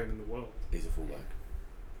sporting team in the world. He's a fullback.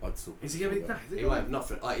 I'd still Is he going to be... No, fullback. He won't, not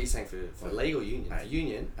for... Oh, he's saying for league or union? Hey. For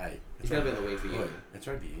union. Hey, He's going to be on the wing for union. It's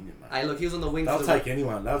rugby union, mate. Hey, look, he was on the wing They'll for the... take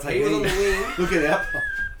anyone. They'll take He was on anyone. the wing. Look at our...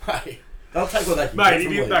 Hey, they'll take what they can Mate, get if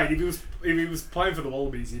he was playing for the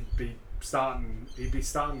Wallabies, he'd be starting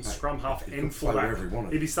scrum half he and could play wherever fullback. he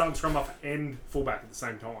wanted. He'd be starting scrum half and fullback at the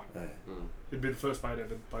same time. Yeah. It'd be the first mate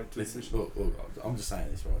ever played two Listen, positions. look, I'm just saying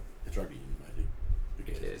this, right? It's rugby union, mate. Who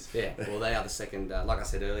cares? Yes. Yeah, well, they are the second... like I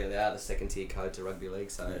said earlier, they are the second tier code to rugby league,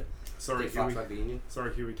 so... Yeah. Sorry, Get fucked, Huey. rugby union.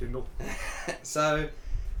 Sorry, Huey Tyndall. So,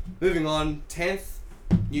 moving on, 10th,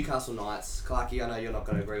 Newcastle Knights. Clarky, I know you're not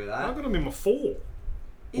going to agree with that. I've got him in my 4.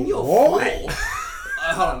 In your Why? 4?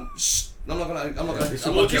 Hold on. Shh. I'm not going to...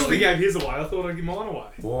 Well, Gildy gave his away. I thought I'd give mine away.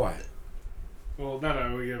 Why? Well,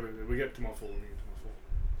 no, we get to my 4. We get to my 4.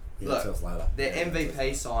 You Look, can tell us later. Their Yeah,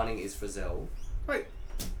 MVP signing is Frizzell. Wait,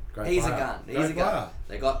 Great He's player. a gun. He's Great a gun. player.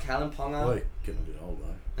 They got Callum Ponga. Boy, getting a bit old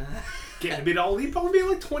though. getting a bit old. He'd probably be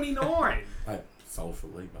like 29. Hey, sold for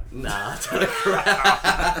league, mate. Nah, I don't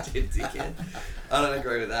agree. Dickhead. I don't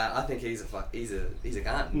agree with that. I think he's a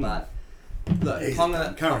gun. But look, He's a Ponga.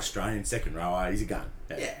 gun. Current Australian second rower. He's a gun.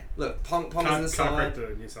 Yeah. Look, Ponga's in the Can't side. correct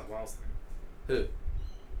the New South Wales thing.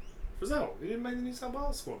 Who? Frizzell, he didn't make the New South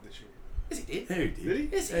Wales squad this year. Yes, he did. Who did? Did he?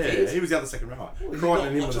 Yes, he Yeah, did. he was the other second rower. Well, Crichton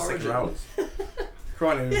and him watch were the second Origin. rowers.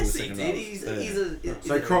 Crichton and him were Yes, the he second did. rowers. He's Yeah. a...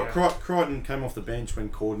 So Yeah. Crichton came off the bench when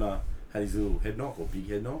Cordner had his little head knock or big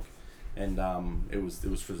head knock, and it was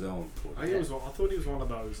Frizzell and Cordner. I thought he was one of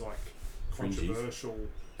those like Fringies. controversial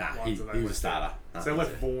Nah, ones that he they was a starter. So they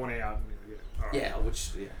left Vaughan out. And, all right. Yeah,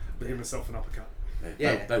 which... Yeah. But give himself an uppercut.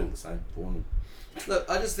 Yeah. They were the same. Born. Look,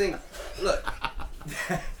 I just think... Look.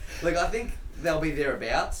 Look, I think they'll be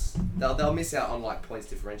thereabouts. They'll miss out on like points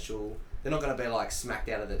differential. They're not going to be like smacked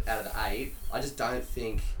out of the 8. I just don't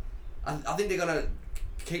think... I think they're going to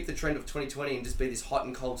keep the trend of 2020 and just be this hot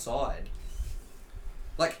and cold side.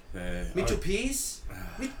 Like, Mitchell Pearce?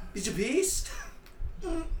 Mitchell Pearce?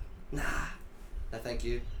 Nah. No, thank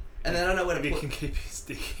you. And they don't know where to He put... can keep his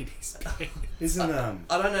dick in his pants. Isn't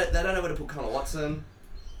I don't know. They don't know where to put Connor Watson.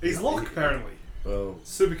 He's locked apparently. well.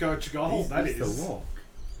 Supercoach goal. That he's is. the lock.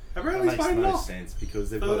 Apparently That he's makes playing no lock. sense because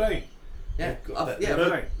they've got 13. Yeah, They've got that- yeah. they've But,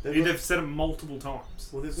 13. they've got- They've said it multiple times.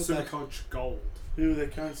 Well, they've got that- Supercoach gold. who are their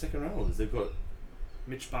current second rowers? They've got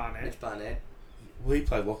Mitch Barnett. Mitch Barnett, Well, he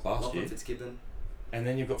played lock last Lachlan year. Fitzgibbon. And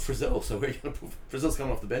then you've got Frizzell, so where are you going to put... Frizzell's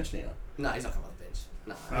coming off the bench now. No, he's not coming off the bench.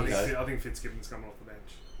 No, I think Fitzgibbon's coming off the bench.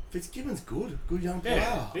 Fitzgibbon's good. Good young player.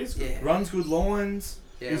 Yeah, he's good. Yeah. Runs good lines.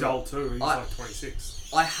 yeah, He's look, old too. He's I- like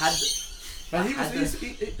 26. I had.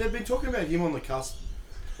 They've been talking about him on the cusp.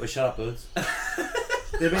 Wait, shut up, birds.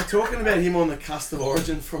 They've been talking about him on the cusp of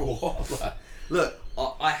Origin for a while. Like. Look,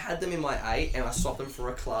 I had them in my 8 and I swapped them for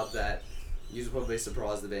a club that you'll probably be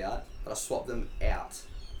surprised about, but I swapped them out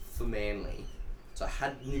for Manly. So I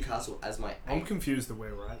had Newcastle as my 8. I'm confused at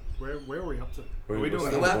where we're at. Where are we up to? We're Are we doing? We're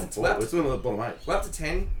still up on to the bottom- 12. we're still on the bottom 8. We're up to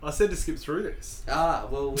 10. I said to skip through this. Ah,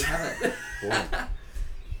 well, we haven't. Boring.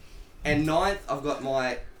 And 9th, I've got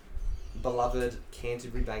my beloved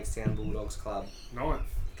Canterbury Bankstown Bulldogs club 9th.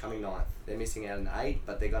 coming 9th. They're missing out an 8,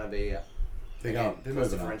 but they're going to be They're again, moving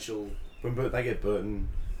cost up. differential. When they get Burton,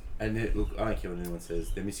 and look, I don't care what anyone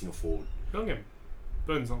says, they're missing a forward. Don't get him.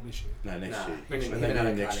 Burton's not this year. No, next Nah, year. next year. And they're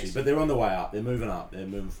going next year. But they're on the way up. They're moving up. They're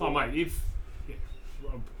moving Oh, forward. mate,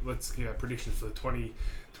 let's get predictions for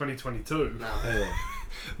 2022. No. Yeah,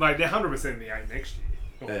 Mate, they're 100% in the 8 next year.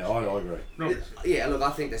 Not yeah, this I year. agree. Not this year. Yeah, look,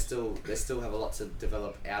 I think they still have a lot to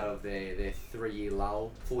develop out of their 3-year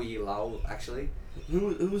lull, 4-year lull actually. Who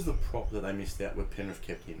was the prop that they missed out where Penrith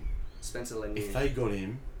kept him? Spencer Lenier. If they got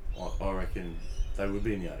him, I reckon they would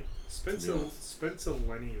be in the 8. Spencer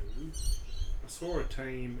Leniu. I saw a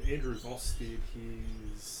team. Andrew Voss did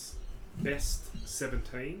his best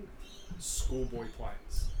 17 schoolboy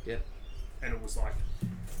players. Yep. And it was like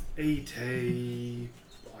ET,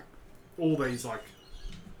 like all these like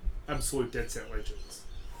absolute dead set legends.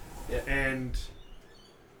 Yeah. And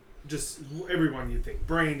just everyone you think.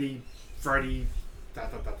 Brandy, Freddie,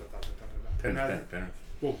 Penrith.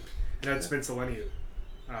 Well, it had Spencer Leniu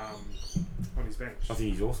on his bench. I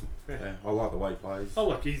think he's awesome. Yeah. Yeah, I like the way he plays. Oh,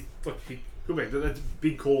 look, he could be. That's a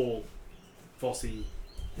big call, Fossey,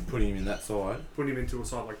 Putting him in that side. putting him into a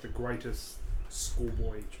side like the greatest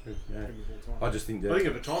schoolboy Yeah. team of all I time. just think I that think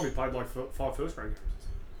at the time he played like 5 first grade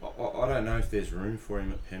games. I don't know if there's room for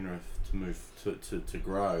him at Penrith to move to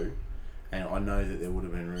grow, and I know that there would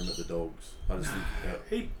have been room at the Dogs. I just think.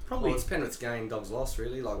 He probably. Well, it's Penrith's gain, Dogs lost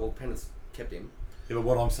really. Like, well, Penrith kept him. Yeah, but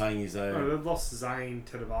what I'm saying is though. They've lost Zane,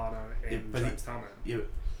 Tedavano, and Yeah, but James Tamo. Yeah,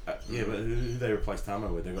 but who they replaced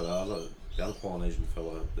Tamo with? They got the other Polynesian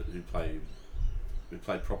fella who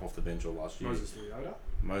played prop off the bench all last year. Moses Leota.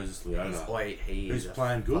 Moses Leota. Boy, he Who's is a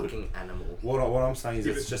playing good. fucking animal. What I'm saying is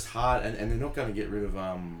Yeah, it's but- just hard, and they're not going to get rid of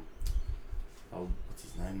what's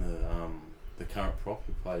his name, the current prop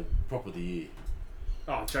who played prop of the year,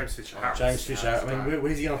 Oh, James Fisher. Oh, Harris. James Fisher. I mean,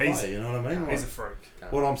 where's he going to He's- play? You know what I mean? He's Like, a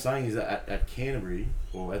freak. what I'm saying is that at Canterbury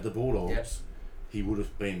or at the Bulldogs, Yep. he would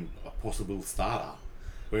have been a possible starter,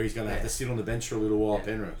 where he's going to have Yeah. to sit on the bench for a little while. Yeah. At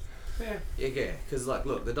Penrith. Yeah, because like,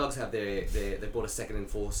 look, the Dogs have they bought a second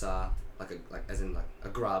enforcer, like a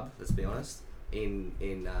grub. Let's be honest,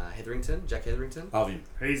 in Hetherington, Jack Hetherington, Love him.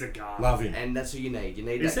 He's a guard. Love him. and that's who you need. You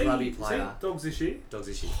need Is that he, grubby is he player. Dogs this year? Dogs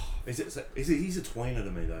this year. He's a tweener to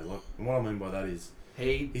me though. Like, and what I mean by that is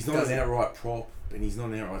he's not doesn't- an outright prop, and he's not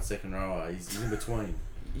an outright second rower. He's in between.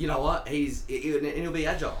 You know what? He'll be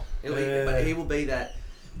agile. But he will be that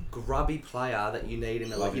grubby player that you need in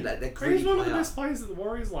the Love league. him. That He gritty was one of the player. best players at the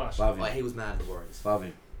Warriors last year. Love him. Like, he was mad at the Warriors. Love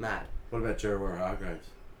him. Mad. What about Jerry Hargraves?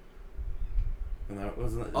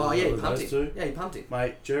 Wasn't it? Oh yeah, he was pumped those him. two? Yeah, he pumped him.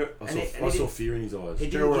 Mate, I And he saw didn't- fear in his eyes. he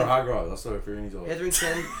Jerry didn't give- Hargraves, I saw fear in his eyes.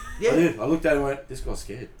 Hetherington. I Yeah. did. I looked at him and went, this guy's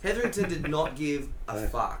scared. Hetherington did not give a Yeah.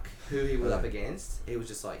 fuck who he was Yeah. up against. He was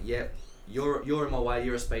just like, "Yep, you're in my way.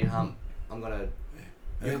 You're a speed hump. I'm gonna."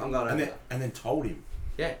 And I'm then, going over. and then told him.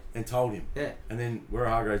 Yeah. And told him. Yeah. And then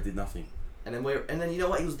Hargraves did nothing. And then you know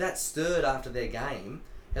what? He was that stirred after their game.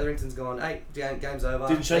 Hetherington's gone, "Hey, game's over."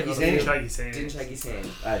 Didn't shake his hand. Didn't shake his hand. Didn't shake his hand.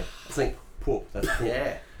 Hey, It's like, poop. That's poop.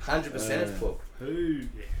 yeah, 100% it's poop. Who?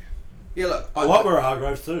 Yeah. Yeah, look, I like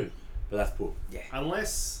Hargraves too, but that's poop. Yeah.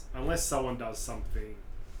 Unless someone does something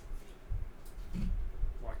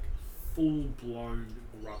like full blown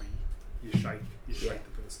grubby, you shake Yeah.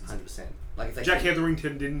 the person's 100%. Like if they Jack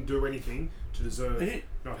Hetherington didn't do anything to deserve He did.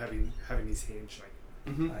 not having his hand shaken.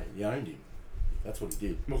 Mm-hmm. Hey, he owned him. That's what he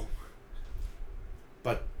did. Well,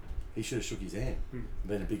 But he should have shook his hand,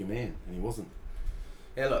 been a bigger man, and he wasn't.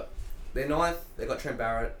 Yeah, look, they're 9th. They got Trent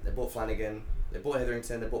Barrett. They bought Flanagan. They bought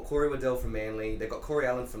Hetherington. They bought Corey Waddell from Manly. They got Corey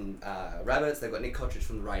Allen from Rabbits. They've got Nick Cottridge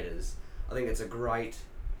from the Raiders. I think it's a great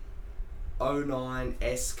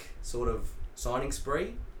 09-esque sort of signing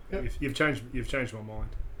spree. Yep. you've changed my mind.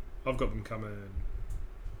 I've got them coming.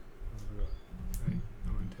 I've got 8,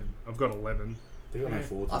 9, 10. I've got 11. They got no Yeah.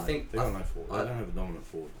 forwards. I mate. think- they got no forward. I- They don't have a dominant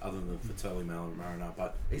forward other than Fatali, Mariner,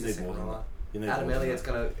 but He's they a need more second than rower. that. You need Adam balls in Elliott's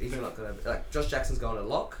that. he's not gonna like Josh Jackson's going to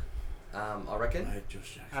lock. I reckon I hate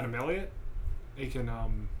Josh Jackson. Adam Elliott, he can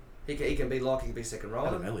he can be lock. He can be second rower.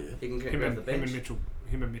 Adam Elliott. He can him grab and, the bench.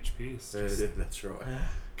 him and Mitch Pearce. Yeah, that's right.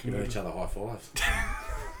 Can Giving you- each other high fives.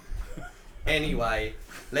 Anyway,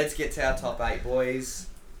 let's get to our top 8, boys.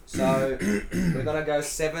 So we're gonna go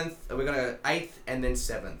 7th. We're gonna go 8th and then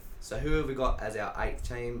 7th. So who have we got as our 8th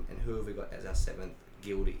team and who have we got as our 7th?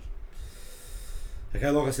 Guilty. Okay,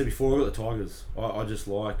 like I said before, I got the Tigers. I just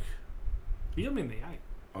like. You got him in the 8.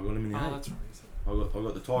 I got them in the 8. That's right. You said I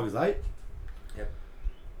got the Tigers 8. Yep.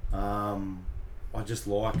 I just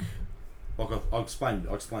like I explained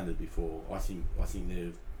it before. I think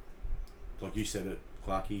they're, like you said it,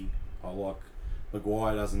 Clarkey. I like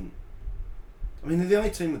Maguire doesn't. I mean, they're the only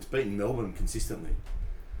team that's beaten Melbourne consistently.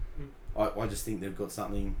 I just think they've got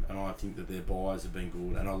something, and I think that their buys have been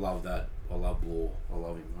good, and I love that. I love Blore. I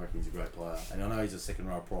love him. I reckon he's a great player, and I know he's a second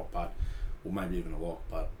row prop, or maybe even a lock,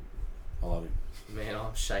 but I love him. Man,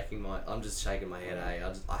 I'm just shaking my head.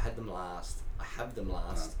 I had them last. I have them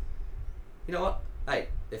last. You know what? Hey,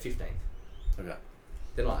 they're 15th. Okay.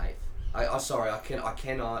 They're not 8th. Sorry, I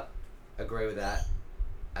cannot agree with that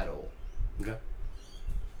at all. Okay.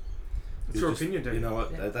 It's your opinion, Dan. You know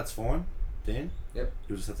what? Yeah. That's fine, Dan. Yep.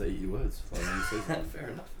 You'll just have to eat your words. Like when you say something. Fair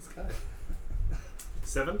enough. Let's go.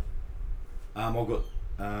 7. I've got.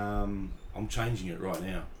 I'm changing it right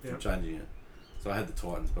now. Yep. I'm changing it. So I had the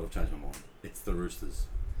Titans, but I've changed my mind. It's the Roosters.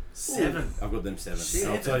 7. I've got them 7. Shit.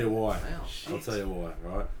 And I'll tell you why. Wow. I'll tell you why.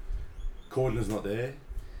 Right. Cordner's not there,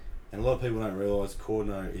 and a lot of people don't realise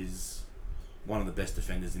Cordner is one of the best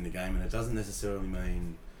defenders in the game, and it doesn't necessarily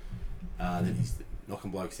mean that he's knocking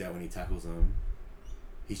blokes out when he tackles them.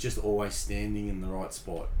 He's just always standing in the right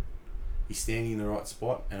spot. He's standing in the right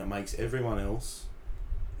spot, and it makes everyone else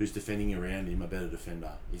who's defending around him a better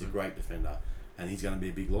defender. He's a great defender, and he's going to be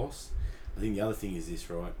a big loss. I think the other thing is this,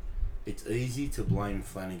 right? It's easy to blame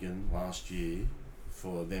Flanagan last year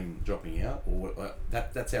for them dropping out, or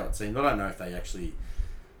that's how it seemed. I don't know if they actually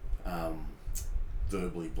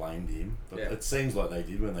verbally blamed him, but it seems like they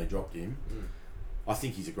did when they dropped him. I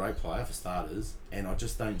think he's a great player for starters, and I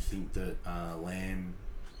just don't think that Lamb.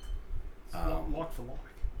 Like for like.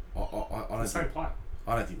 I don't Same think, player.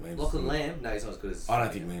 I don't think Lamb's. Lachlan as good. Lamb? No, he's not as good as. I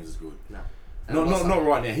don't think Lamb's as good. No. Not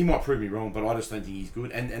right now. He might prove me wrong, but I just don't think he's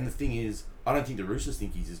good. And the thing is, I don't think the Roosters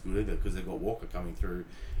think he's as good either, because they've got Walker coming through,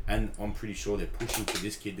 and I'm pretty sure they're pushing for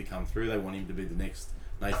this kid to come through. They want him to be the next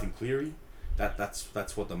Nathan Cleary.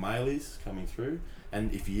 That's what the mail is coming through.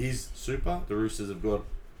 And if he is super, the Roosters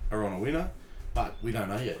are on a winner, but we don't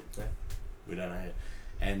know yet. Yeah. We don't know yet.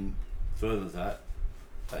 And further to that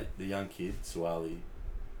the young kid Suwali,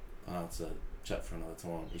 I know it's a chat for another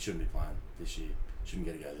time. He shouldn't be playing this year. Shouldn't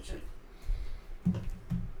get a go this year.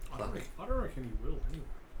 I don't reckon he will anyway.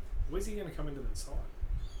 Where's he going to come into the side?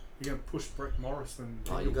 You're going to push Brett Morris and...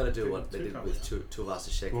 Oh, you've got to do what they did with two of us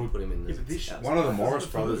to shake and put him in the... Yeah, but this One of the Morris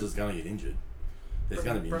That's brothers the is going to get injured. There's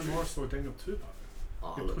going to be Brett injuries. Morris or Daniel Tupou.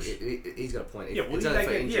 Oh, Yeah, look, push. he's got a point. Yeah, well, It's only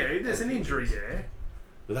for injury. there's an injury there.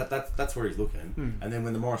 But that's where he's looking. And then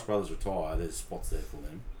when the Morris brothers retire, there's spots there for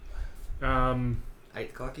them.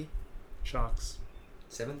 8th, Clarkey. Sharks.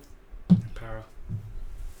 7th. Para.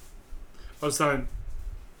 I was saying...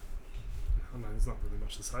 I don't know, there's not really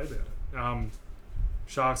much to say about it.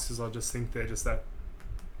 Sharks, because I just think they're just that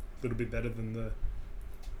little bit better than the...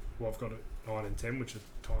 Well, I've got it 9 and 10, which are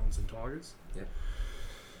Titans and Tigers. Yep.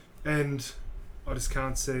 And I just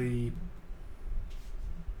can't see...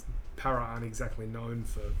 Para aren't exactly known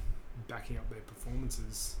for backing up their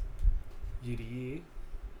performances year to year.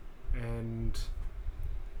 And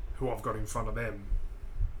who I've got in front of them,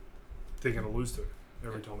 they're going to lose to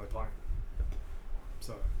every time they play.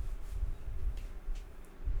 So,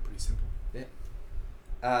 pretty simple.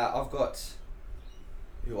 I've got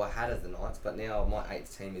who I had as the Knights, but now my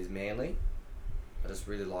 8th team is Manly. I just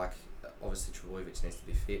really like, obviously Trbojevic needs to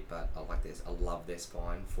be fit, but I like this. I love their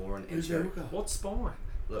spine, Foran and Jerry. What spine?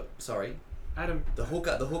 Look, sorry, Adam. the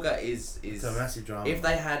hooker is It's a massive drama. if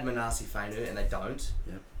they had Manasi Fainu and they don't,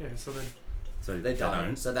 Yeah, so then... So they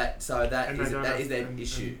don't. So that And they don't is have- their and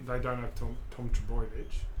issue. They don't have Tom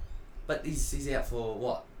Trbojevic. But he's out for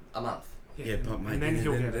what, a month? Yeah, but mate, and then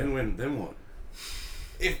he'll get it. then what?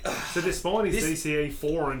 So their spine is This- DCE,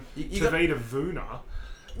 Foran, You got- Tavita Vuna.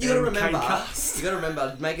 You got to and Kane remember. Cuss. You got to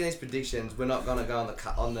remember making these predictions. We're not gonna go on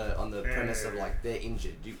the premise of Yeah. like they're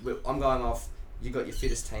injured. I'm going off. You got your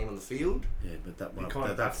fittest team on the field. Yeah, but You kind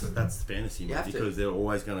of that's fantasy, You mate, have to. because they're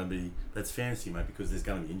always going to be. That's fantasy, mate, because there's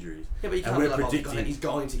going to be injuries. Yeah, but you And can't be we're like, predicting- he's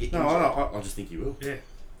going to get No, injured. I just think he will. Yeah.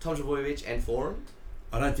 Tom Trbojevic and Foran.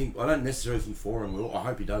 I don't necessarily think Foran will. I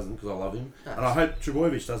hope he doesn't because I love him, No. and I hope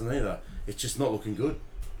Trbojevic doesn't either. It's just not looking good.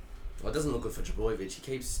 Well, it doesn't look good for Trbojevic. He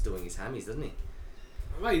keeps doing his hammies, doesn't he?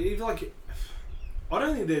 Mate, if like, I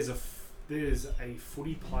don't think there's a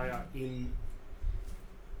footy player in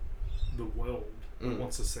the world that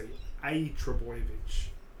wants to see a Trbojevic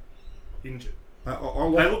injured. They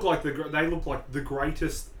look like the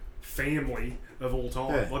greatest family of all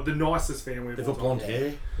time, Yeah. like the nicest family of They've all got time. blonde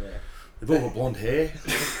hair. Yeah. They've all got blonde hair.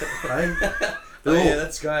 Hey? Oh, They're all- yeah,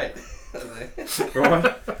 that's great.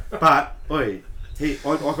 right? But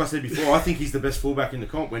like I said before, I think he's the best fullback in the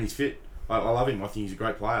comp when he's fit. I love him. I think he's a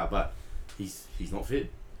great player, but he's not fit,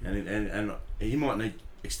 and he might need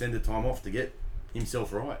extended time off to get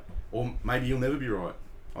himself right, or maybe he'll never be right.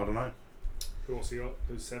 I don't know. Who else you got?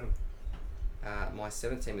 Who's 7? My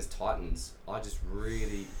 7th team is Titans. I just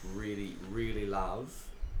really, really, really love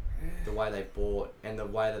the way they bought and the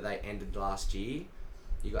way that they ended last year.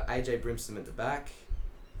 You got AJ Brimson at the back.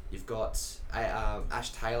 You've got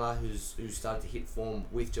Ash Taylor, who's started to hit form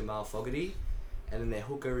with Jamal Fogarty, and then their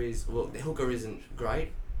hooker isn't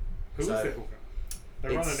great. Who is So, their hooker?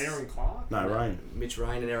 They run an Aaron Clark. No, Rain. Mitch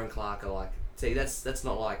Rain and Aaron Clark are like, see, that's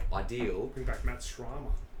not like ideal. Bring back Matt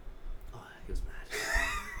Schreimer. Oh, he was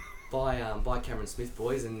mad. Buy Cameron Smith,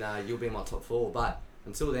 boys, and you'll be in my top 4. But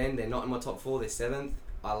until then, they're not in my top 4. They're 7th.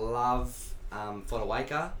 I love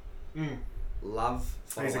Fodawaker. Love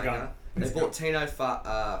He's a gun. Fodawaker. They He's a bought Tino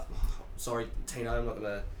Tino, I'm not going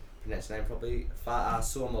to pronounce his name properly.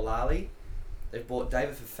 Suamolali. They've bought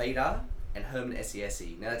David Fafita and Herman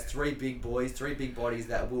Esiesi. Now that's 3 big boys, 3 big bodies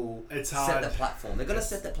that will set hard. the platform. They're going to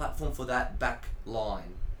set the platform for that back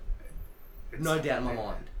line. No doubt in my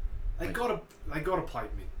mind. They gotta play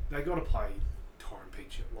mid. They gotta play Tyron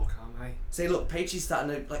Peach at lock, aren't they? See, look, Peachy's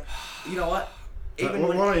starting to, like, you know what? Why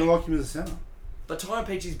don't you like him as a centre? But Tyron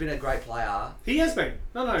Peachy's been a great player He has been.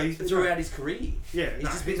 No, he's been throughout great. his career. Yeah, He's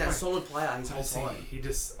just been that solid player his whole See, time.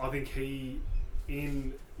 I think he,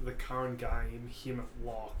 in the current game, him at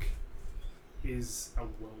lock, is a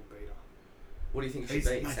world beater. What do you think he He's-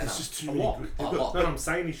 should be? Mate, Centre? there's just too A many lock. good. Oh, They've got, lock. No, I'm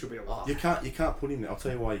saying he should be a lock. Oh. you can't put him there. I'll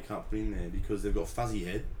tell you why you can't put him there because they've got Fuzzy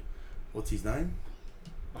Head. What's his name?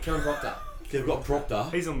 Kieran Proctor. They've got Proctor.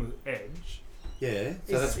 He's on the edge. Yeah, so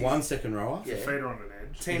He's- that's one second rower. Yeah. Feeder on an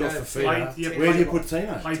edge. You Tino, got Fafita. yeah, Where do you play- put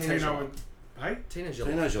Tino? Play Tino's Tino your and... Hey? Tino's your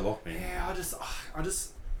Tino's your lock, man. Yeah,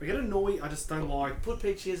 I get annoyed. I just don't like... Put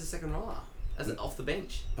Peachy as a second rower, as an off the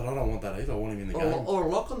bench, But I don't want that either. I want him in the game. or a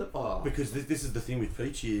lock on the. Oh. Because this is the thing with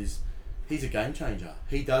Peachy is he's a game changer.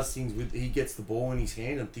 He does things he gets the ball in his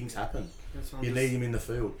hand and things happen. That's what I'm You just- need him in the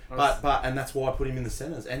field. I But and that's why I put him in the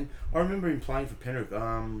centres. And I remember him playing for Penrith.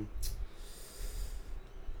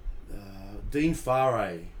 Dean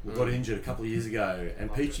Farray got injured a couple of years ago,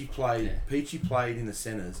 and Peachy played in the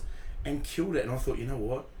centres and killed it. And I thought, you know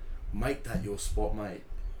what, make that your spot, mate.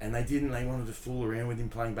 And they didn't. They wanted to fool around with him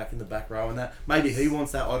playing back in the back row, and that maybe he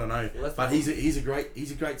wants that. I don't know. Well, that's but the he's a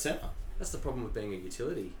great centre. That's the problem with being a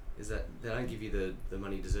utility, is that they don't give you the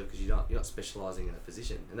money you deserve because you're not specialising in a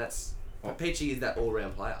position, and that's. But Peachy is that all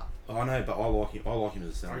round player. I know, but I like him. I like him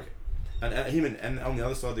as a centre. Okay. And him and on the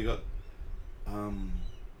other side they got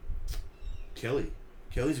Kelly.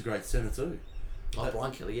 Kelly's a great centre too. Oh,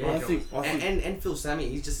 Brian Kelly, yeah. I think and Phil Sammy,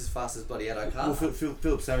 he's just as fast as bloody Addo Carr. well,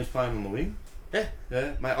 Philip Sammy's playing on the wing. Yeah.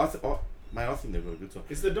 Yeah, mate. I think they've got a good side.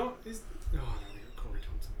 Is the Don... Oh, no, they got Corey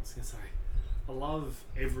Thompson. I was going to say. I love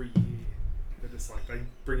every year that it's like they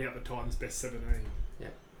bring out the Titans' best 17. Yeah.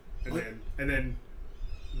 And then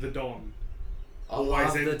the Don... I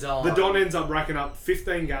love the Don. The Don ends up racking up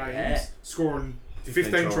 15 games, Yeah. scoring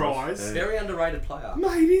 15 tries. Yeah. Very underrated player.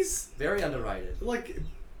 Mate, he's... Very underrated. Like...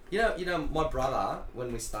 You know, my brother,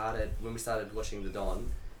 when we started watching the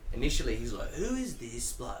Don, initially he's like, "Who is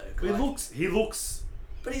this bloke?" He looks...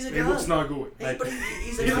 but he's a He gun. looks no good. But he's a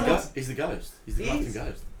He's the gun. ghost. He's the ghost. He's the He fucking is.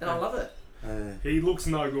 ghost. And I love it. He looks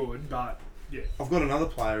no good, but... Yeah. I've got another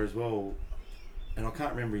player as well, and I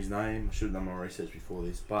can't remember his name. I should have done my research before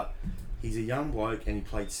this, but he's a young bloke, and he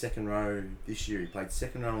played second row this year. He played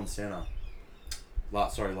second row on centre.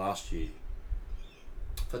 Last year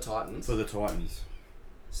For Titans. for the Titans.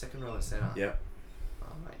 Second row and centre. Yep. Oh,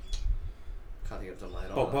 mate. Can't think of the late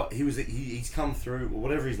But he's come through,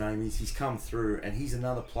 whatever his name is, he's come through, and he's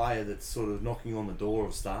another player that's sort of knocking on the door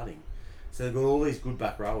of starting. So they've got all these good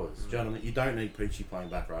back rowers. Do you know what I mean? You don't need Peachy playing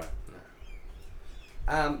back row.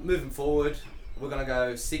 Moving forward, we're going to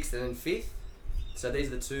go 6th and then 5th. So these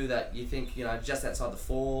are the two that you think, just outside the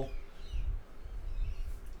 4.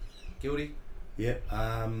 Guilty? Yep.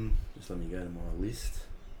 Just let me go to my list.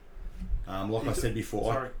 Like I said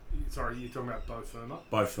before, Sorry. Sorry, you're talking about Bo Firma?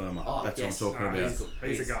 Bo Firma. Oh, That's yes. what I'm talking about.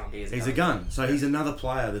 He's a gun. He's a gun. So he's another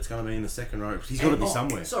player that's going to be in the second row. He's got to be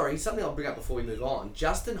somewhere. Sorry, something I'll bring up before we move on.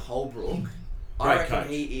 Justin Holbrook, I Great reckon coach.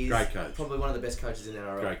 he is Great coach. probably one of the best coaches in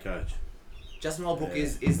NRL. Great coach. Justin Holbrook Yeah.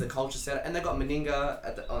 is the culture setter, and they've got Meninga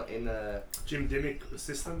at the in the Jim Dimmick,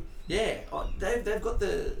 assistant. they've got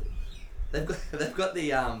the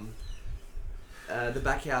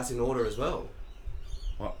back house in order as well.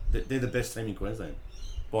 Well, they're the best team in Queensland.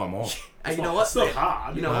 By a mile. And you know what? It's not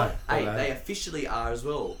hard. You know No, what? Hey, no. they officially are as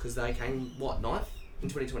well because they came ninth in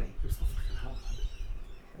 2020. It's not fucking hard.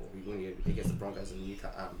 Well, when you against the Broncos and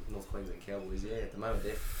North Queensland Cowboys, yeah, at the moment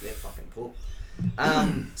they're fucking poor.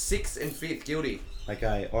 6th and 5th, guilty.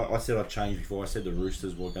 Okay, I said I'd change before. I said the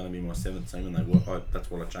Roosters were going to be my 7th team, and they were. That's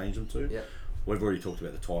what I changed them to. Yep. We've already talked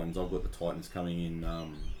about the Titans. I've got the Titans coming in.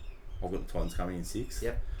 I've got the Titans coming in 6th.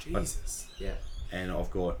 Yep. Jesus. Yeah. And I've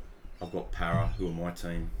got Para, who are my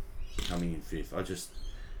team, coming in 5th. I just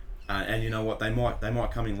and you know what, they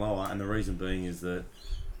might come in lower, and the reason being is that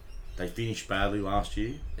they finished badly last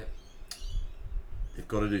year. Yep. They've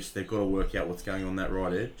got to work out what's going on that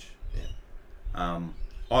right edge. Yeah.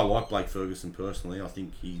 I like Blake Ferguson personally. I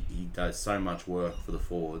think he does so much work for the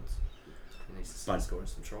forwards. He needs to start scoring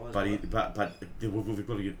some tries. But we've got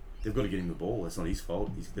to get him the ball. It's not his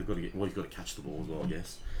fault. He's got to catch the ball as well, I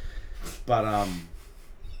guess. But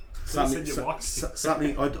something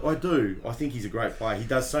I do. I think he's a great player. He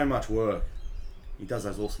does so much work. He does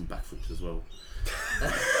those awesome backflips as well.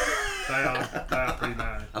 They are pretty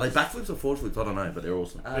mad. Are they backflips or forward flips? I don't know, but they're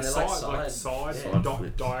awesome. They're they're side yeah.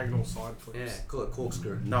 flips. Diagonal side flips. Yeah, call it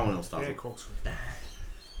corkscrew. No one else does Yeah, it. corkscrew.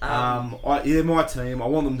 My team. I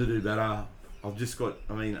want them to do better. I've just got.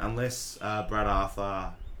 I mean, unless Brad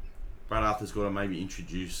Arthur's got to maybe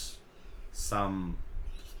introduce some.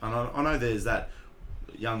 And I know there's that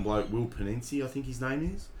young bloke, Will Penensi, I think his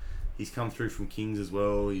name is. He's come through from Kings as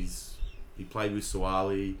well. He played with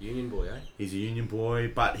Suwali. Union boy, eh? He's a Union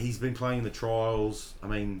boy, but he's been playing in the trials. I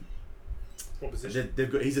mean, What position?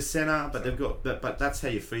 they've got. He's a centre, but they've got. But that's how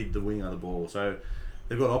you feed the winger the ball. So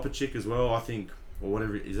they've got Opachik as well, I think, or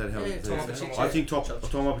whatever. Is that how? Yeah, it Tom is? Opachik, I yeah. think Tom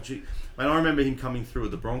Opachik. And I remember him coming through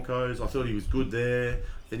at the Broncos. I thought he was good there.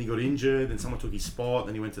 Then he got injured. Then someone took his spot.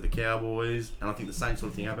 Then he went to the Cowboys, and I think the same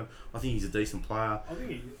sort of thing happened. I think he's a decent player. I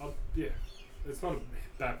think it's not a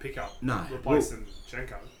bad pickup. No, Replacing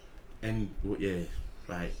Jenko. And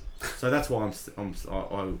right. So that's why I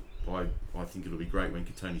think it'll be great when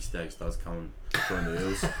Katoni Staggs does come and join the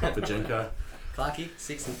Eels for Jenko. Clarkie,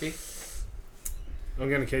 6th and 5th. I'm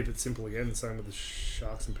going to keep it simple again, the same with the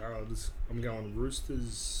Sharks and Parroters. I'm going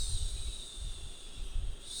Roosters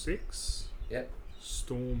 6. Yep.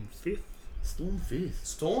 Storm 5th. Storm 5th.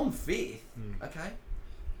 Storm 5th. Mm. Okay.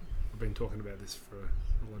 I've been talking about this for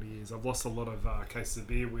a lot of years. I've lost a lot of cases of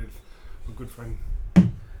beer with my good friend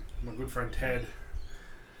Ted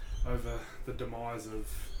over the demise of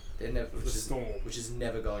the Storm. Which is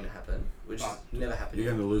never going to happen. Which But is never happened.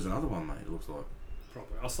 You're going to lose another one, mate, it looks like.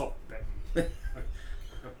 Probably. I'll stop betting.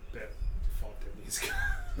 I bet 5-10 years ago.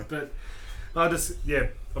 But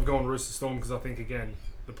I've gone Rooster Storm because I think again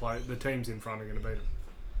the teams in front are going to beat them.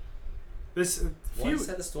 There's Why did you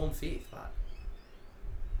say the Storm 5th, but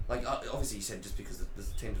like obviously you said just because the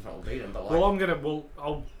teams in front will beat them, but like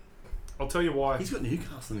I'll tell you why. He's got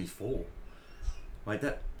Newcastle in his 4. Mate,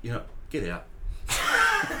 that, get out.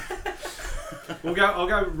 I'll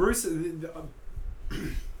go Rooster.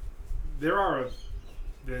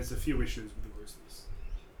 There's a few issues with the Roosters.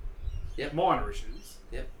 Yep. Minor issues.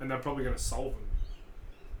 Yep. And they're probably going to solve them.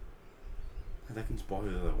 And they can buy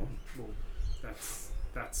whoever they want. Well,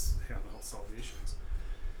 that's how they'll solve the issues.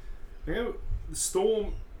 The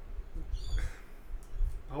Storm,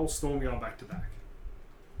 the whole Storm going back to back.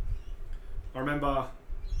 I remember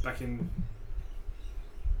back in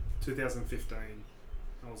 2015,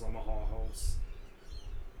 I was on my high horse.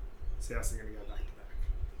 Souths are going to go back to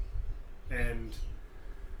back. And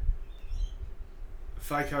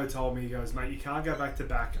Faco told me, he goes, mate, you can't go back to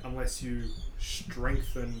back unless you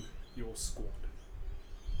strengthen your squad.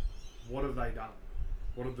 What have they done?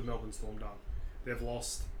 What have the Melbourne Storm done? They've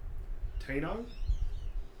lost Tino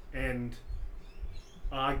and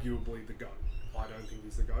arguably the GOAT. I don't think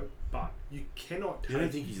he's the GOAT, but you cannot take... You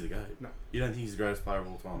don't think he's the GOAT? No. You don't think he's the greatest player of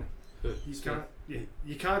all time? No.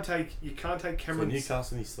 You can't take Cameron. He's got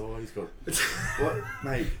Newcastle in his side. He's got what,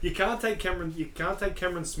 mate? You can't take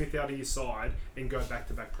Cameron Smith out of your side and go back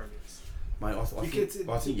to back premiers. Mate, I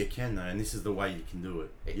think you can though, and this is the way you can do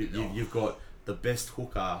it. You've got the best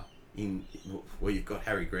hooker in. Well, you've got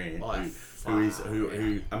Harry Grant,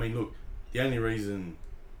 who I mean, look, the only reason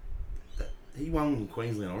he won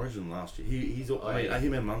Queensland Origin last year. I mean,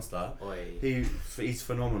 him and Munster. Oi. He's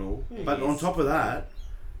phenomenal. He But is. on top of that,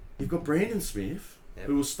 you've got Brandon Smith, Yep.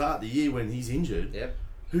 who will start the year when he's injured. Yep.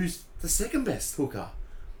 Who's the second best hooker?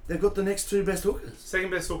 They've got the next two best hookers.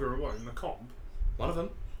 Second best hooker in the comp. One of them.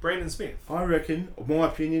 Brandon Smith. I reckon. My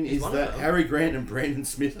opinion He's is one of that them. Harry Grant and Brandon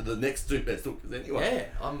Smith are the next two best hookers anyway.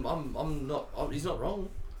 Yeah, I'm not. He's not wrong.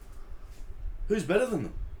 Who's better than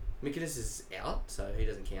them? Mikitis is out, so he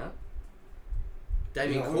doesn't count.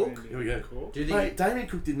 Damien Yeah, Cook. Here we go. Cool. Do you think Mate, Damien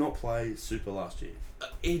Cook did not play super last year.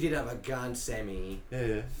 he did have a gun, Sammy?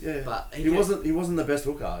 Yeah. But he wasn't the best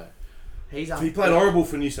hooker. He's up. He played horrible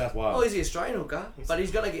for New South Wales. Oh, he's the Australian hooker, but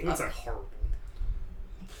he's got to get. That's like horrible.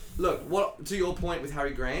 Look, what to your point with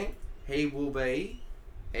Harry Grant, he will be,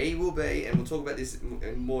 and we'll talk about this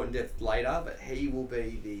more in depth later. But he will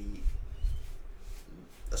be the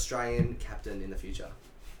Australian captain in the future.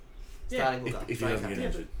 Starting hooker. If he Australian doesn't get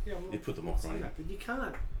captain. injured, I'm you put them off running. but you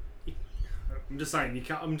can't. I'm just saying you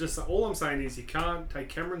can't. All I'm saying is you can't take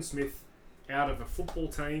Cameron Smith out of a football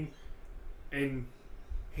team and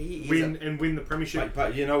He is win the premiership.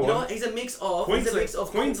 But you know You know what? what? He's a mix of.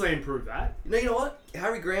 Queensland proved that. You know what?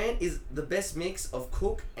 Harry Grant is the best mix of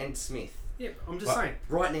Cook and Smith Yeah, I'm just But- saying.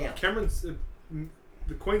 right now. Cameron's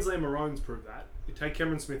the Queensland Maroons proved that. You take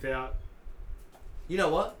Cameron Smith out. You know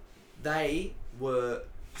what? They were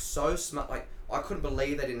so smart. Like, I couldn't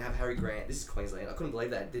believe they didn't have Harry Grant. This is Queensland. I couldn't believe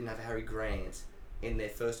they didn't have Harry Grant in their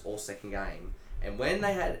first or second game. And when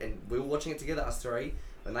they had, and we were watching it together, us three,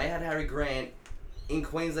 when they had Harry Grant in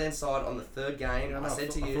Queensland side on the third game, I said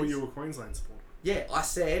to you... I thought you were a Queensland supporter. Yeah, I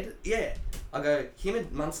said, yeah. I go, him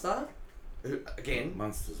and Munster, who, again,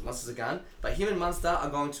 Munster's a gun, but him and Munster are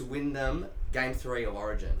going to win them game 3 of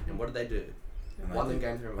Origin. And what did they do? And Won they them did.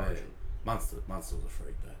 game 3 of They- Origin. Munster's a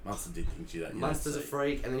freak though. Munster did things you don't. Munster's a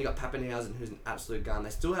freak, and then you got Pappenhausen, who's an absolute gun.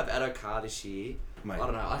 They still have Addo Carr this year. Mate. I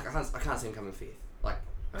don't know. I can't see him coming 5th. Like,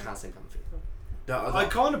 I can't see him coming 5th. I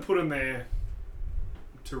kind of put him there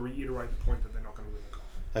to reiterate the point that they're not going to win the comp.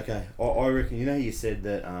 Okay, I reckon. You know, you said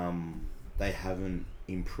that they haven't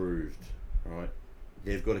improved, right?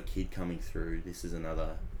 They've got a kid coming through. This is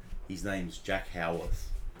another. His name's Jack Howarth.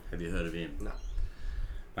 Have you heard of him? No.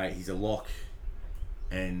 Mate, he's a lock.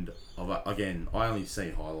 And I only see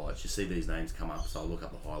highlights. You see these names come up, so I look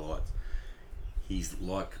up the highlights. He's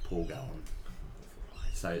like Paul Gallen.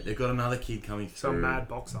 So they've got another kid coming through. Some mad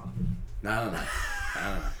boxer. No.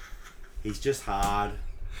 He's just hard.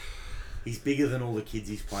 He's bigger than all the kids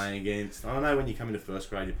he's playing against. I know when you come into first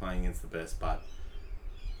grade, you're playing against the best, but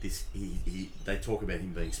they talk about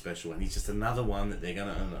him being special, and he's just another one that they're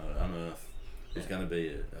going to unearth. Who's going to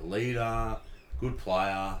be a leader, good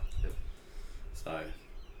player. Yep. So,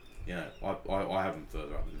 you know, I have him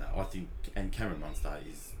further up than that. I think, and Cameron Munster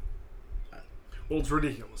is. Well, it's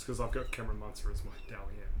ridiculous because I've got Cameron Munster as my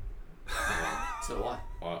Dally M. So do I.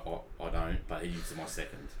 I don't, but he's my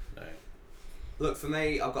second. So. Look, for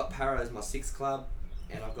me, I've got Para as my 6th club,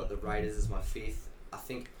 and I've got the Raiders as my 5th. I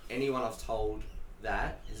think anyone I've told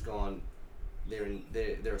that has gone,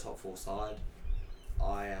 they're a top 4 side.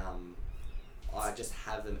 I just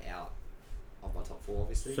have them out of my top 4,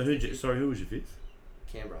 obviously. So who was your fifth?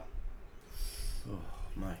 Canberra. Oh,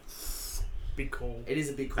 mate. Big call. It is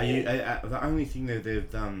a big call. The only thing that they've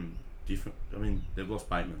done different, I mean, they've lost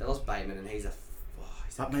Bateman. They lost Bateman, and he's a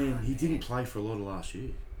But man, cunt, he didn't play for a lot of last year.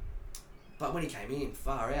 But when he came in,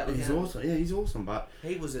 far out. He's awesome. Yeah, he's awesome. But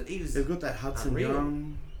He was. they've got that Hudson Unreal.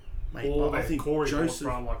 Young. Mate, Or I think Corey Joseph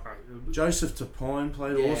Tapine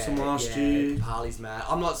played awesome last year. Parley's mad.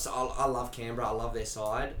 I'm not. I love Canberra. I love their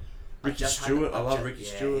side. Ricky Stewart. I love Ricky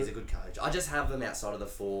Stewart. He's a good coach. I just have them outside of the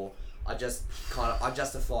 4. I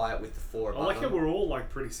justify it with the 4 I above like how them. we're all like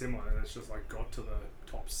pretty similar, and it's just like got to the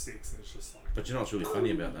top 6, and it's just like. But you know what's really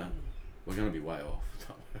funny about that? We're going to be way off.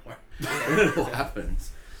 When it all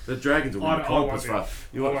happens, the Dragons will win the comp as far.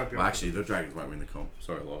 Actually, the Dragons won't win the comp.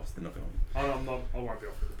 Sorry, Lost. They're not going to win. I won't be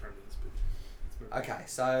off with the Premiers, but Okay,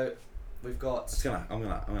 so we've got I'm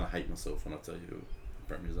gonna hate myself when I tell you who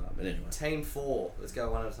the Premiers are. But anyway, Team 4. Let's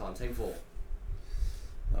go one at a time. Team 4.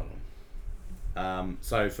 hold on.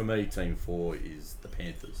 So for me, Team 4 is the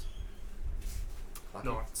Panthers. Lucky.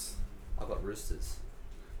 Knights. I've got Roosters.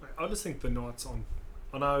 I just think the Knights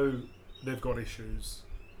I know they've got issues,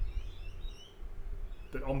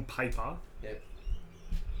 but on paper, Yep.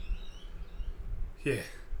 yeah,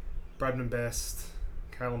 Bradman Best,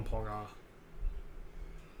 Kalen Ponga,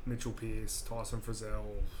 Mitchell Pearce, Tyson Frizzell,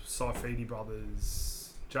 Saifidi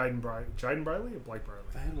brothers, Jaden Brayley or Blake Brayley?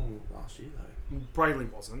 They had all last year though. Brayley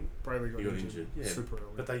wasn't. Brayley He got injured. Yeah, super early.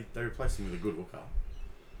 but they replaced him with a good hooker.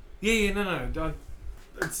 Yeah, no.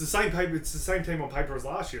 It's the same paper. It's the same team on paper as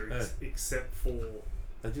last year, except for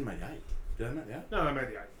They didn't make the 8. Did they make the 8? no, they made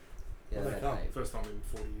the 8. Yeah, Well, they they can't. made First time in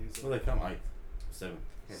 40 years. Well, they come 8, 7.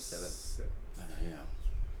 7. I know, yeah.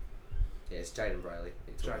 Yeah, it's Jaden Brayley.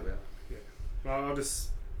 You're talking Jaden. about. Yeah. Well, I'll just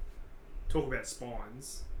talk about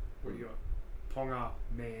spines. What do you got? Ponga,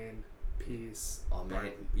 Man, Pierce. Oh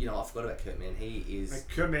man, you know I forgot about Kurt Man. He is. And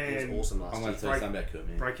Kurt He Man, was awesome last I'm year. going to tell you something about Kurt,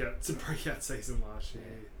 man. it's a breakout season last year.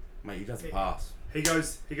 Mate, he doesn't pass. He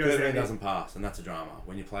goes Kurt down Man there. doesn't pass, and that's a drama.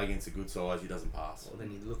 When you play against a good size, he doesn't pass. Well,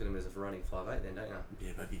 then you look at him as a running 5'8", then don't you?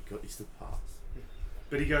 Yeah, but he still pass.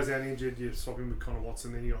 But he goes down injured. You swap him with Connor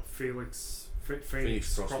Watson. Then you got Felix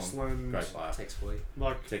Crossland, Great player. Tex Boy.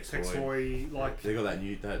 like Tex Hoy, like They got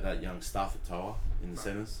that young staff at Toa in the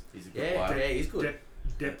centres. He's a good Yeah, player. yeah, he's good.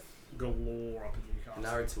 depth galore up in Newcastle.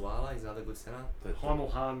 Nari Tuala, he's another good centre. Heimel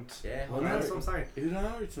Hunt. Yeah, Well, That's what I'm saying. He didn't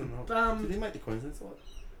know it's not. Did he make the Queensland side?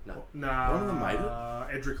 No. Nah, One of them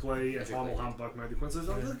made Edric Lee and Edric Heimel Lee. Hunt both made the Queensland.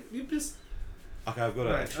 Yeah. Look, you just Okay, I've got to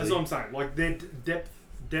no, actually. that's what I'm saying. Like they're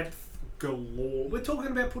depth galore. We're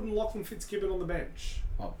talking about putting Lachlan Fitzgibbon on the bench.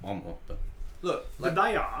 I'm not. But, Look, But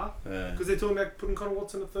they are yeah. because they're talking about putting Connor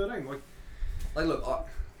Watson at 13. Like look,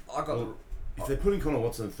 I got. Well, if they're putting Connor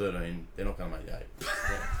Watson at 13, they're not going to make the 8.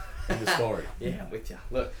 End of story. Yeah, I'm with you.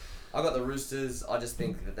 Look, I got the Roosters. I just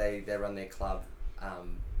think that they run their club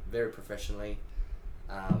very professionally,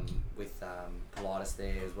 with Politis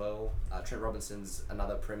there as well. Trent Robinson's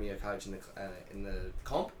another premier coach in the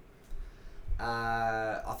comp.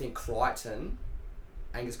 I think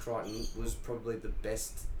Angus Crichton was probably the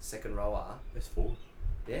best second rower. Best forward.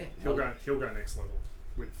 Yeah, he'll go next level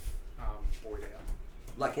with Boyd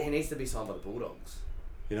out. like he needs to be signed by the Bulldogs.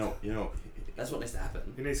 You know. That's what needs to happen.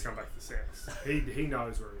 He needs to come back to the South. He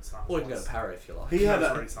knows where his heart Or you can go lies. to Para if you like. He had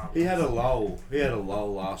knows where a his heart lull. He had a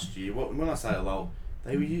lull last year. When I say a lull,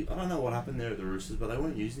 they were. I don't know what happened there at the Roosters, but they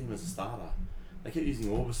weren't using him as a starter. They kept using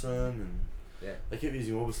Orbison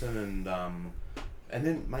and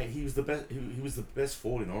then mate, he was the best. He was the best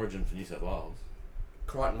forward in Origin for New South Wales.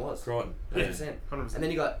 Crichton was. Crichton. 100%. 100%. And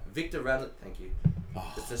then you got Victor Radley. Thank you.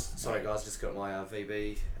 Oh, Sorry guys, just got my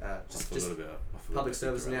VB. I Just forgot about public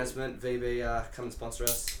service Victor announcement. VB come and sponsor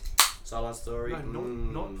us. Sideline story. No,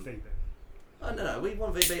 not Phoebe. Oh, no, we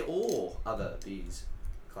want VB or other bees.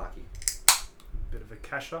 Clarky. Bit of a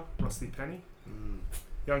casher, Rusty Penny.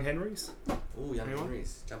 Young Henrys. Oh, young Anyone?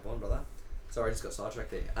 Henrys. Jump on, brother. Sorry, I just got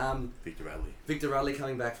sidetracked there. Victor Radley. Victor Radley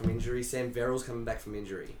coming back from injury. Sam Verrill's coming back from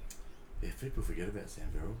injury. Yeah, people forget about Sam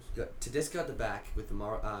Verrills. You got Tedesco at the back with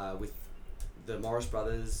the Morris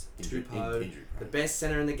brothers, Injury Tupou, prone. the best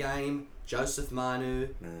centre in the game, Joseph Manu.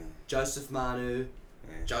 Joseph Manu.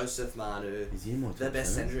 Is he in my top The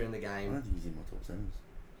best centres? centre in the I game. don't think he's in my top centres.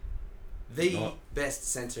 The not. best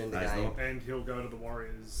centre in the No, he's game. not. And he'll go to the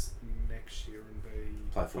Warriors next year and be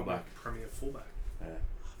Play fullback. Premier fullback. Yeah.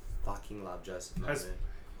 Fucking love Joseph Manu. Has-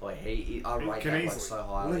 Boy, I He rate can that like easily. so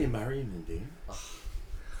Why don't highly. you marry him then, Dan?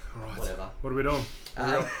 Right. Whatever. What are we doing?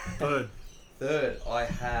 Third. Third, I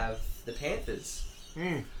have the Panthers.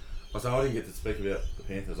 Mm. I didn't get to speak about the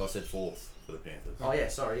Panthers. I said 4th for the Panthers. Oh yeah,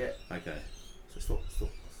 sorry, yeah. Okay. So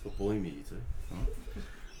stop bullying me, you two.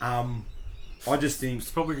 Alright. I just think.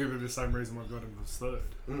 It's probably going to be the same reason why I got him as third.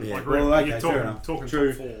 Yeah, Like, well, you're okay, talking, fair enough. talking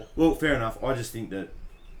True. top 4. Well, fair enough. I just think that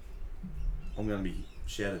I'm going to be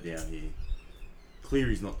shouted down here.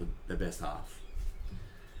 Cleary's not the best half.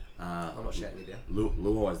 I'm not shouting you down.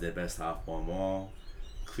 Luai's their best half by a mile.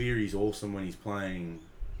 Cleary's awesome when he's playing.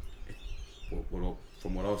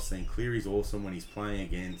 From what I've seen, Cleary's awesome when he's playing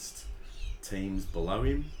against teams below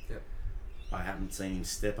him. Yep. I haven't seen him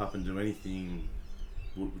step up and do anything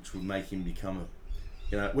which would make him become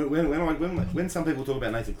a. When some people talk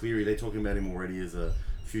about Nathan Cleary, they're talking about him already as a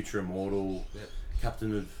future immortal, Yep.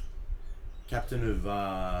 captain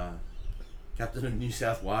of New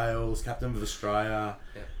South Wales, captain of Australia.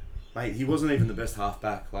 Yep. Mate, he wasn't even the best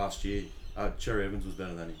halfback last year. Cherry Evans was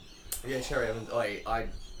better than him. Yeah, Cherry Evans.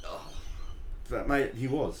 But mate, he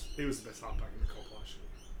was. He was the best halfback in the comp last year.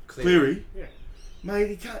 Cleary. Yeah.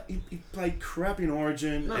 Mate, he played crap in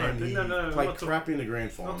Origin No, and he played not crap in the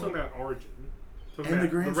grand I'm final. not talking about Origin. Talking And the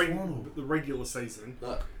about grand final. The regular season.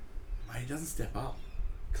 Look, Mate, he doesn't step up.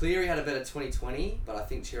 Cleary had a better 2020, but I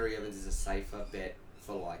think Cherry Evans is a safer bet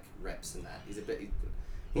for like reps and that. He's a bit.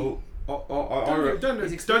 Well, Don't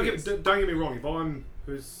He's get experienced. don't get me wrong. If I'm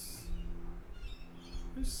who's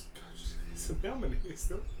is Melbourne here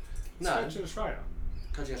still? No. Coach in Australia.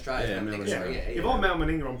 Coaching Australia. Yeah, is Melbourne, yeah. yeah. If I'm Mal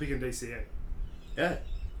Meninga, I'm picking DCE. yeah.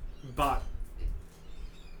 But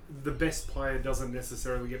the best player doesn't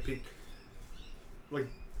necessarily get picked. Like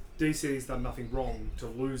DCE's done nothing wrong to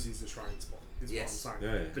lose his Australian spot. is Yes. what I'm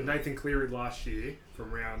saying. Yeah. But Nathan Cleary last year,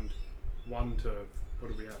 from round 1 to,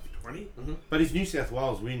 what do we have, 20? Mm-hmm. But if New South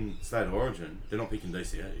Wales win State of Origin, they're not picking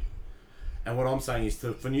DCE. And what I'm saying is,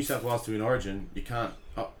 for New South Wales to win Origin, you can't.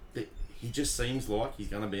 He just seems like he's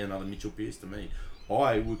going to be another Mitchell Pearce to me.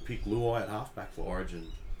 I would pick Luai at halfback for Origin.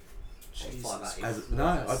 Jesus.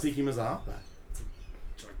 5'8". I think him as a halfback.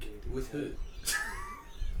 Gigantic. With who?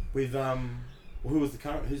 With who's the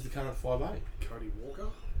current 5'8"? Cody Walker?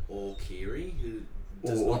 Or Keary, who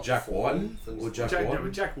Or- does or not Jack perform Wyden, for- or Jack Jack, no, Wyden?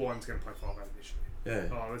 but Jack Wyden's going to play 5'8" this year.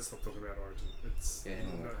 Yeah. Oh, let's stop talking about Origin. It's Yeah.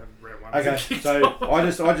 round 1.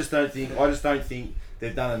 Okay, so I just don't think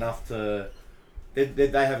they've done enough to. They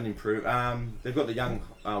haven't improved. They've got the young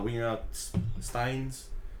winger Staines.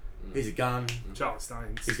 He's a gun. Charles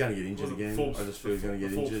Staines. He's going to get injured Was it again. full- I just feel he's going to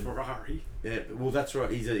get full injured. Ferrari. Yeah, well that's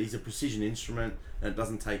right. He's a precision instrument, and it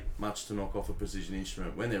doesn't take much to knock off a precision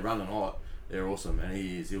instrument. When they're running hot, they're awesome, and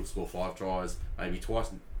he'll score 5 tries, maybe twice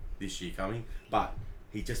this year coming, but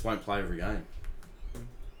he just won't play every game.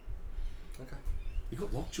 Okay. He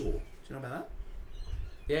got lockjaw. Do you know about that?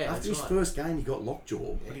 Yeah, After that's his right. first game, he got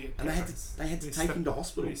lockjaw, Yeah. and they had to take him to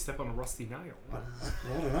hospital. Did he step on a rusty nail? I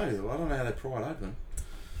don't know. I don't know how they pry it open.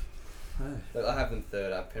 Look, I have them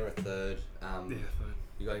third. I have Penrith third. Yeah, fine.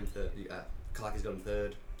 You got him third. Clarky's got him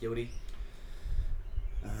third. Guilty.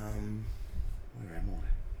 Where am I?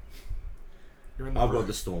 You're in the I've room. got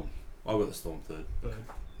the Storm. I've got the Storm third. Third.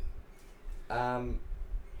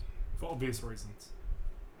 For obvious reasons.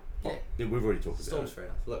 Yeah. Yeah, we've already talked about Storm's it. fair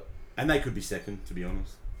enough. Look. And they could be second, to be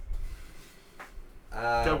honest.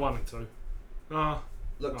 Go 1 and 2. Look, No, like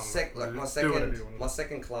do my whatever you second, wanna my do.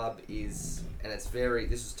 second club is, and it's very.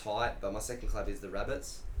 This is tight, but my second club is the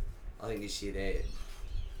Rabbits. I think this year they're.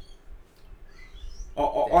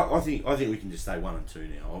 I think we can just say 1 and 2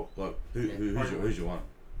 now. Like, who's your one?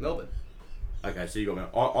 Melbourne. Okay, so you got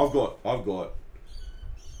I've got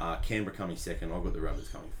Canberra coming second. I've got the Rabbits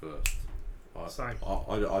coming first. Same.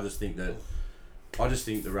 I just think that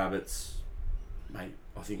the Rabbits, mate.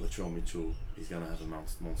 I think Latrell Mitchell is going to have a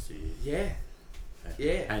monster year.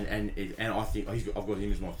 Yeah. And I think I've got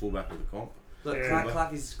him as my fullback of the comp. Look, Yeah.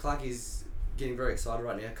 Clark is getting very excited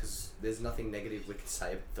right now because there's nothing negative we can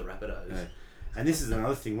say about the Rabbitohs. Yeah. And this is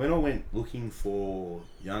another thing. When I went looking for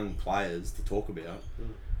young players to talk about,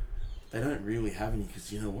 they don't really have any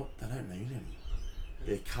because you know what? They don't need any.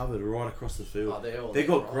 They're covered right across the field. They've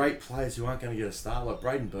got great players who aren't going to get a start. Like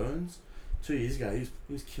Braden Burns, 2 years ago, he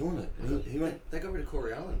was killing it. And he went. They got rid of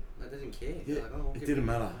Corey Allen. They didn't care. Yeah, They're like, oh, it didn't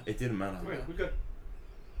matter. It didn't matter. Wait, we've got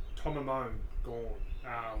Tom Amone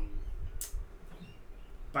gone.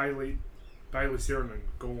 Bailey Sirenen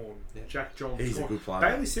gone. Yeah. Jack Johns He's gone. a good player.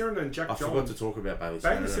 Bailey Sirenen and Jack I Johns. forgot to talk about Bailey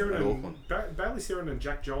Bailey Sirenen at Auckland. Sirenen and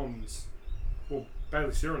Jack Johns. Well,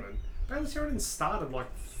 Bailey Sirenen started like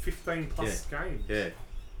 15 plus games. Yeah,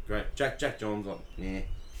 great. Jack Johns, like, yeah.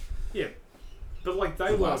 Yeah, but like they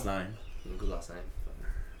Good were. last name. Good last name.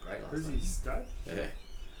 Great last Who's name. his dad? Yeah.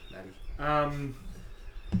 Natty.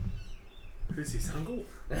 Who's his uncle?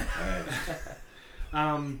 Yeah.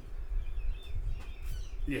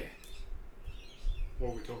 Yeah. What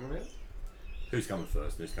are we talking about? Who's coming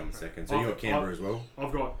first? Who's coming second? So you got Canberra as well.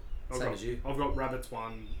 I've got Same as you. I've got Rabbits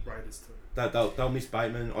 1, Raiders 2. They'll miss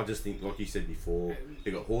Bateman. I just think, like you said before,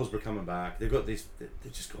 they've got Horsburgh coming back. They've got this.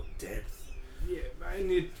 They've just got depth. Yeah,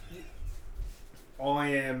 and I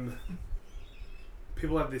am.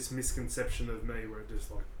 People have this misconception of me where it's just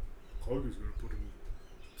like, Cloger's going to put him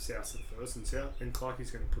South at first and Clarkie's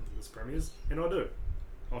going to put them as premiers, and I do.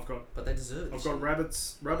 But they deserve it. I've got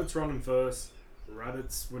Rabbits running first,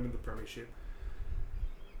 Rabbits winning the premiership.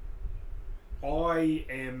 I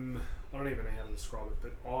don't even know how to describe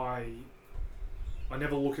it, but I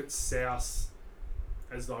never look at South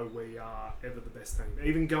as though we are ever the best team.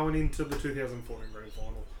 Even going into the 2014 grand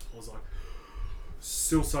final, I was like,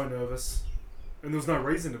 still so nervous, and there was no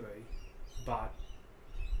reason to be, but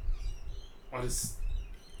I just,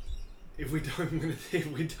 if we don't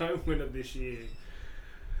win it this year,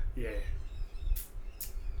 yeah,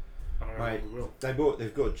 I don't know Mate, if we will.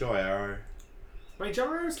 They've got Jai Arrow. Mate,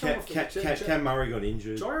 Jaro's coming off the Cam Murray got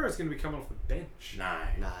injured. Jaro's going to be coming off the bench. No.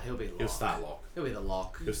 Nah, he'll be the lock. He'll start lock. He'll be the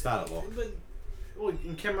lock. He'll start at lock. But, well,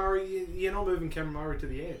 in Cam Murray, you're not moving Cam Murray to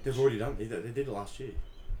the edge. They've already done it. They did it last year.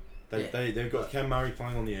 They've got Cam Murray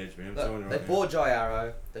playing on the edge, man. Look, they bought Jai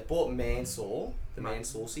Arrow. They bought Mansour. The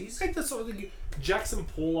Mansaucies. Hey, that's sort of the Jackson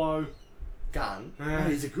Paulo. Gun.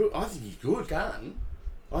 He's a good. I think he's good. Gun.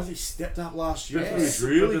 I think he stepped up last year. I think Yes. he's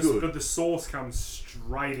really good. But the source comes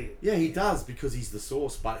straight in. Yeah, he does because he's the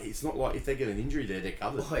source. But it's not like if they get an injury there, they're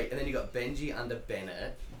covered. Wait, and then you got Benji under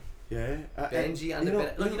Bennett. Yeah. Benji under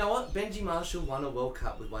Bennett. Look, you know what? Benji Marshall won a World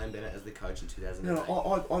Cup with Wayne Bennett as the coach in 2008.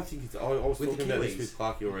 No, I think it's. I was With the talking about this Kiwis. with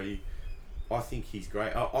Clarkie already. I think he's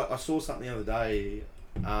great. I saw something the other day.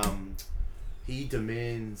 He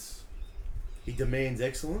demands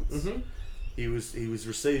excellence. Mm-hmm. He was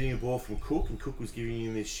receiving a ball from Cook, and Cook was giving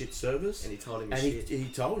him this shit service. And he told him And shit. he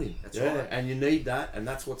told him. That's right. And you need that, and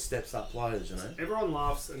that's what steps up players, you know. Everyone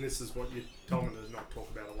laughs, and this is what you told me to not talk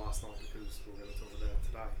about it last night because we're going to talk about it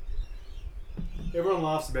today. Everyone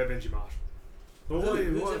laughs about Benji Marshall.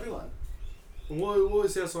 Who's everyone? What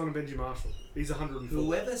is our sign of Benji Marshall? He's 104.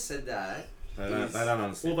 Whoever said that. They don't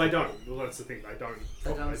understand. Well, they don't. Well, that's the thing. They don't.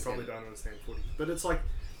 They understand. probably don't understand footy. But it's like,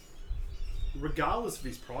 regardless of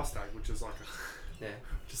his price tag, which is like,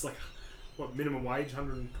 just like, what, minimum wage,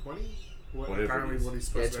 120? Whatever Apparently, it is. what he's Yeah,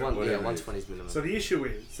 supposed it's to one. earn. Yeah, Whatever it is. 120's minimum. So the issue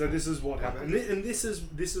is, so this is what happened, and this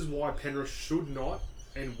is why Penrith should not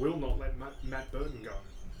and will not let Matt Burton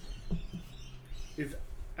go. If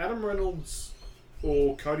Adam Reynolds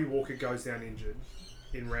or Cody Walker goes down injured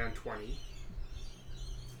in round 20,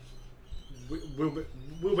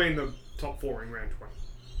 we'll be in the top 4 in round 20,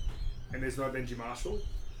 and there's no Benji Marshall.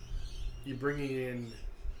 You're bringing in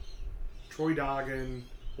Troy Dargan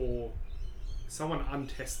or someone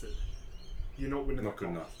untested. You're not winning Not the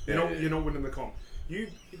good comp. enough. You're not winning the comp.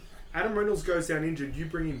 Adam Reynolds goes down injured. You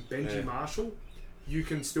bring in Benji Yeah. Marshall, you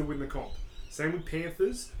can still win the comp. Same with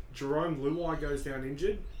Panthers. Jerome Luai goes down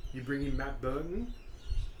injured. You bring in Matt Burton,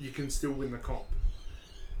 you can still win the comp.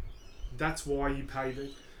 That's why you pay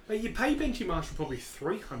you pay Benji Marshall probably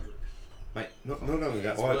 300. Mate, not only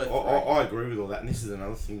that, It's worth I agree with all that, and this is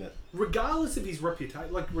another thing that Regardless of his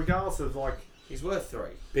reputation, regardless of He's worth 3.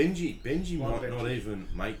 Benji One might Benji. not even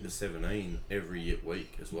make the 17 every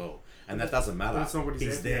week as well, and that doesn't matter. That's not what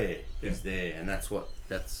he's there. there. Yeah. He's there, and that's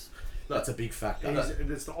a big factor.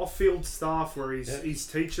 It's the off-field stuff where he's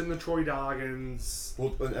teaching the Troy Dargans.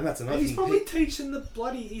 Well, and that's another He's thing. probably teaching the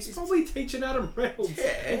bloody. He's probably teaching Adam Reynolds Yeah.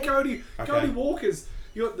 and Cody Okay. Walker's.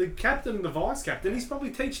 You got the captain and the vice captain. He's probably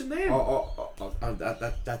teaching them.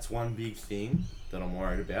 That's one big thing that I'm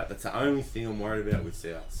worried about. That's the only thing I'm worried about with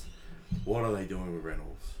Souths. What are they doing with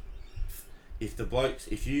Reynolds?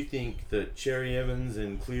 If you think that Cherry Evans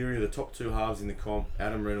and Cleary are the top 2 halves in the comp,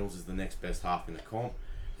 Adam Reynolds is the next best half in the comp,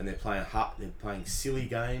 and they're playing silly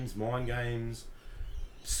games, mind games,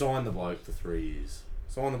 sign the bloke for 3 years.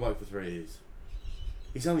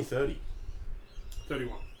 He's only 30.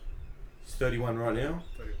 31. He's 31 right now.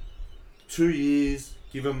 31. 2 years,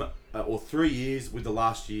 give him, or 3 years with the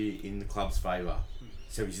last year in the club's favour.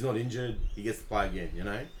 So if he's not injured, he gets to play again, you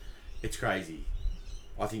know? It's crazy.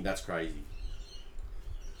 I think that's crazy.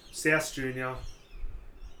 South Junior.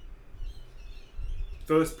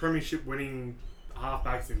 First premiership winning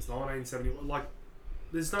halfback since 1971.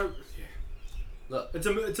 There's no. Yeah. Look,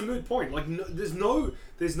 It's a moot point. There's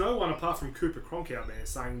no one apart from Cooper Cronk out there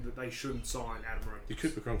saying that they shouldn't sign Adam Reynolds. Did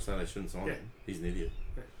Cooper Cronk say they shouldn't sign him? He's an idiot.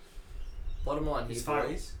 bottom line here, He's failed.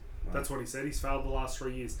 boys. That's what he said. He's failed the last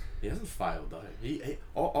 3 years. He hasn't failed though.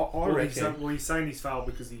 I reckon. He's saying he's failed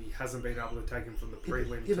because he hasn't been able to take him from the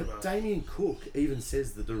prelim Yeah, to but the. Damien Cook even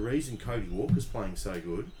says that the reason Cody Walker's playing so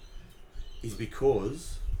good is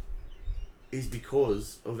because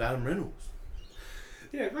of Adam Reynolds.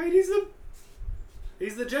 Yeah, mate.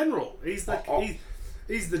 He's the general. He's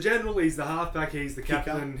the general. He's the halfback. He's the Kicker.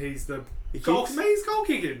 captain. He's the He goal. kicks. Man, he's goal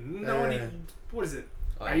kicking. Yeah. What is it?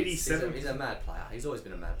 Oh, 87. He's a mad player. He's always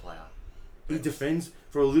been a mad player. He defends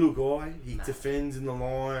for a little guy. He Nah. defends in the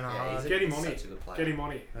line. Yeah, he's Get him on such it. a good player. Get him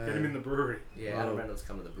on it. Get him in the brewery. Yeah, Well- Adam Reynolds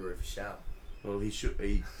come to the brewery for shout. Well, he should.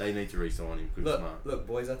 They need to re-sign him. Good smart. Look,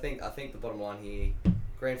 boys. I think the bottom line here,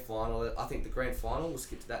 grand final. I think the grand final. We'll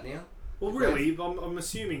skip to that now. Well, really, I'm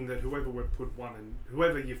assuming that whoever you've put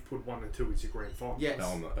 1 and 2 is your grand final. Yes. No,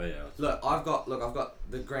 I'm not. Yeah. Look, I've got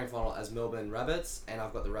the grand final as Melbourne Rabbits, and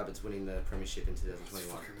I've got the Rabbits winning the premiership in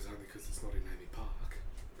 2021. Fucking it's only because it's not in Amy Park.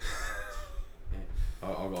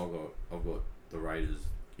 I've got the Raiders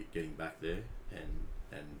getting back there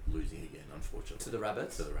and losing again, unfortunately. To the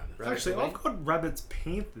Rabbits. Rabbits. Rabbits Actually, will I've got Rabbits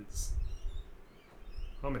Panthers.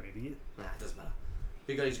 I'm an idiot. Nah, it doesn't matter.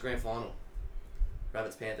 Who got his grand final?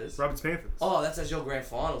 Rabbits Panthers. Rabbits Panthers. Oh, that's as your grand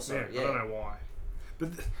final. Sorry. yeah, I don't know why. But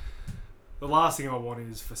the last thing I want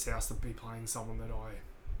is for South to be playing someone that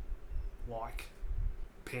I like.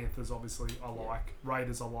 Panthers, obviously, I like.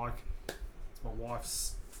 Raiders, I like. It's my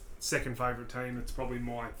wife's second favourite team. It's probably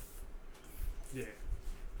my... Yeah.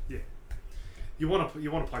 You want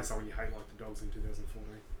to play someone you hate like the Dogs in 2014.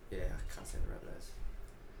 Yeah, I can't stand the Rabbitohs.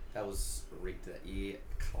 That was rigged that year,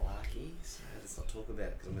 Clarky. So let's not talk about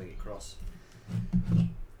it because I'm going to get cross.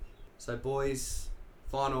 So, boys,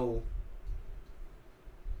 final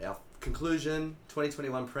our conclusion: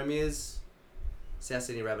 2021 premiers, South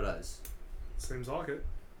Sydney Rabbitohs. Seems like it.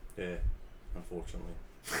 Yeah, unfortunately.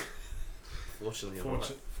 Fortunately,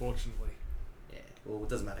 alright. Fortunately. Yeah. Well, it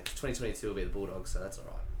doesn't matter. 2022 will be the Bulldogs, so that's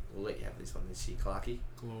alright. We'll let you have this one this year, Clarky.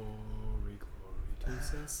 Glory, glory to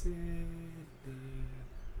South Sydney.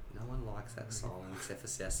 No one likes that song except for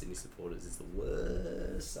South Sydney supporters. It's the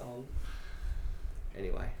worst song.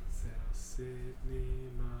 Anyway. South Sydney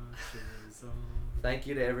marches on. Thank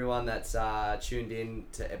you to everyone that's tuned in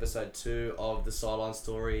to episode 2 of the Sideline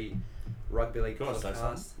Story Rugby League Can I say podcast.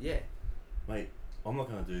 something? Yeah. Mate, I'm not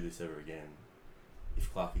going to do this ever again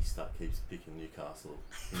if Clarky keeps picking Newcastle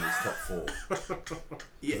in his top 4.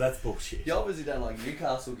 Yeah. That's bullshit. You obviously don't like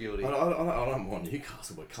Newcastle, Guilty. I don't want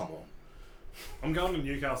Newcastle, but come on. I'm going to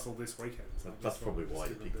Newcastle this weekend. So That's probably why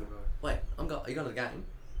you picked them. Wait, are you going to the game?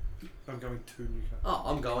 I'm going to Newcastle. Oh,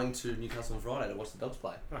 I'm going to Newcastle on Friday to watch the Dogs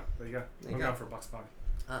play. Oh, there you go. There you I'm go. going for a Bucks party.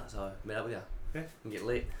 Ah, so meet up with you. Yeah. And get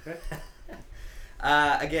lit.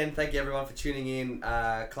 Yeah. Again, thank you everyone for tuning in.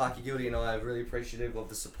 Clarky, Guilty and I are really appreciative of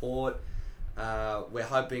the support. We're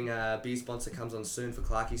hoping a beer sponsor comes on soon for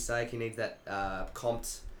Clarky's sake. He needs that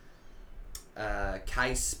comped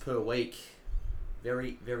case per week.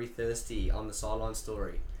 Very, very thirsty on the Sideline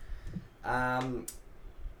Story.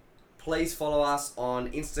 Please follow us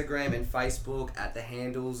on Instagram and Facebook at the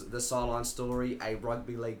handles The Sideline Story, a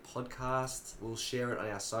rugby league podcast. We'll share it on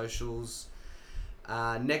our socials.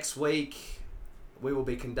 Next week, we will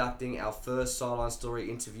be conducting our first Sideline Story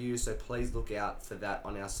interview, so please look out for that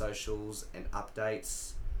on our socials, and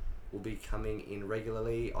updates will be coming in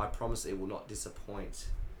regularly. I promise it will not disappoint.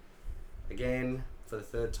 Again, for the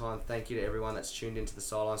third time, thank you to everyone that's tuned into the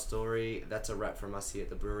Sideline Story. That's a wrap from us here at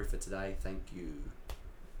the brewery for today. Thank you.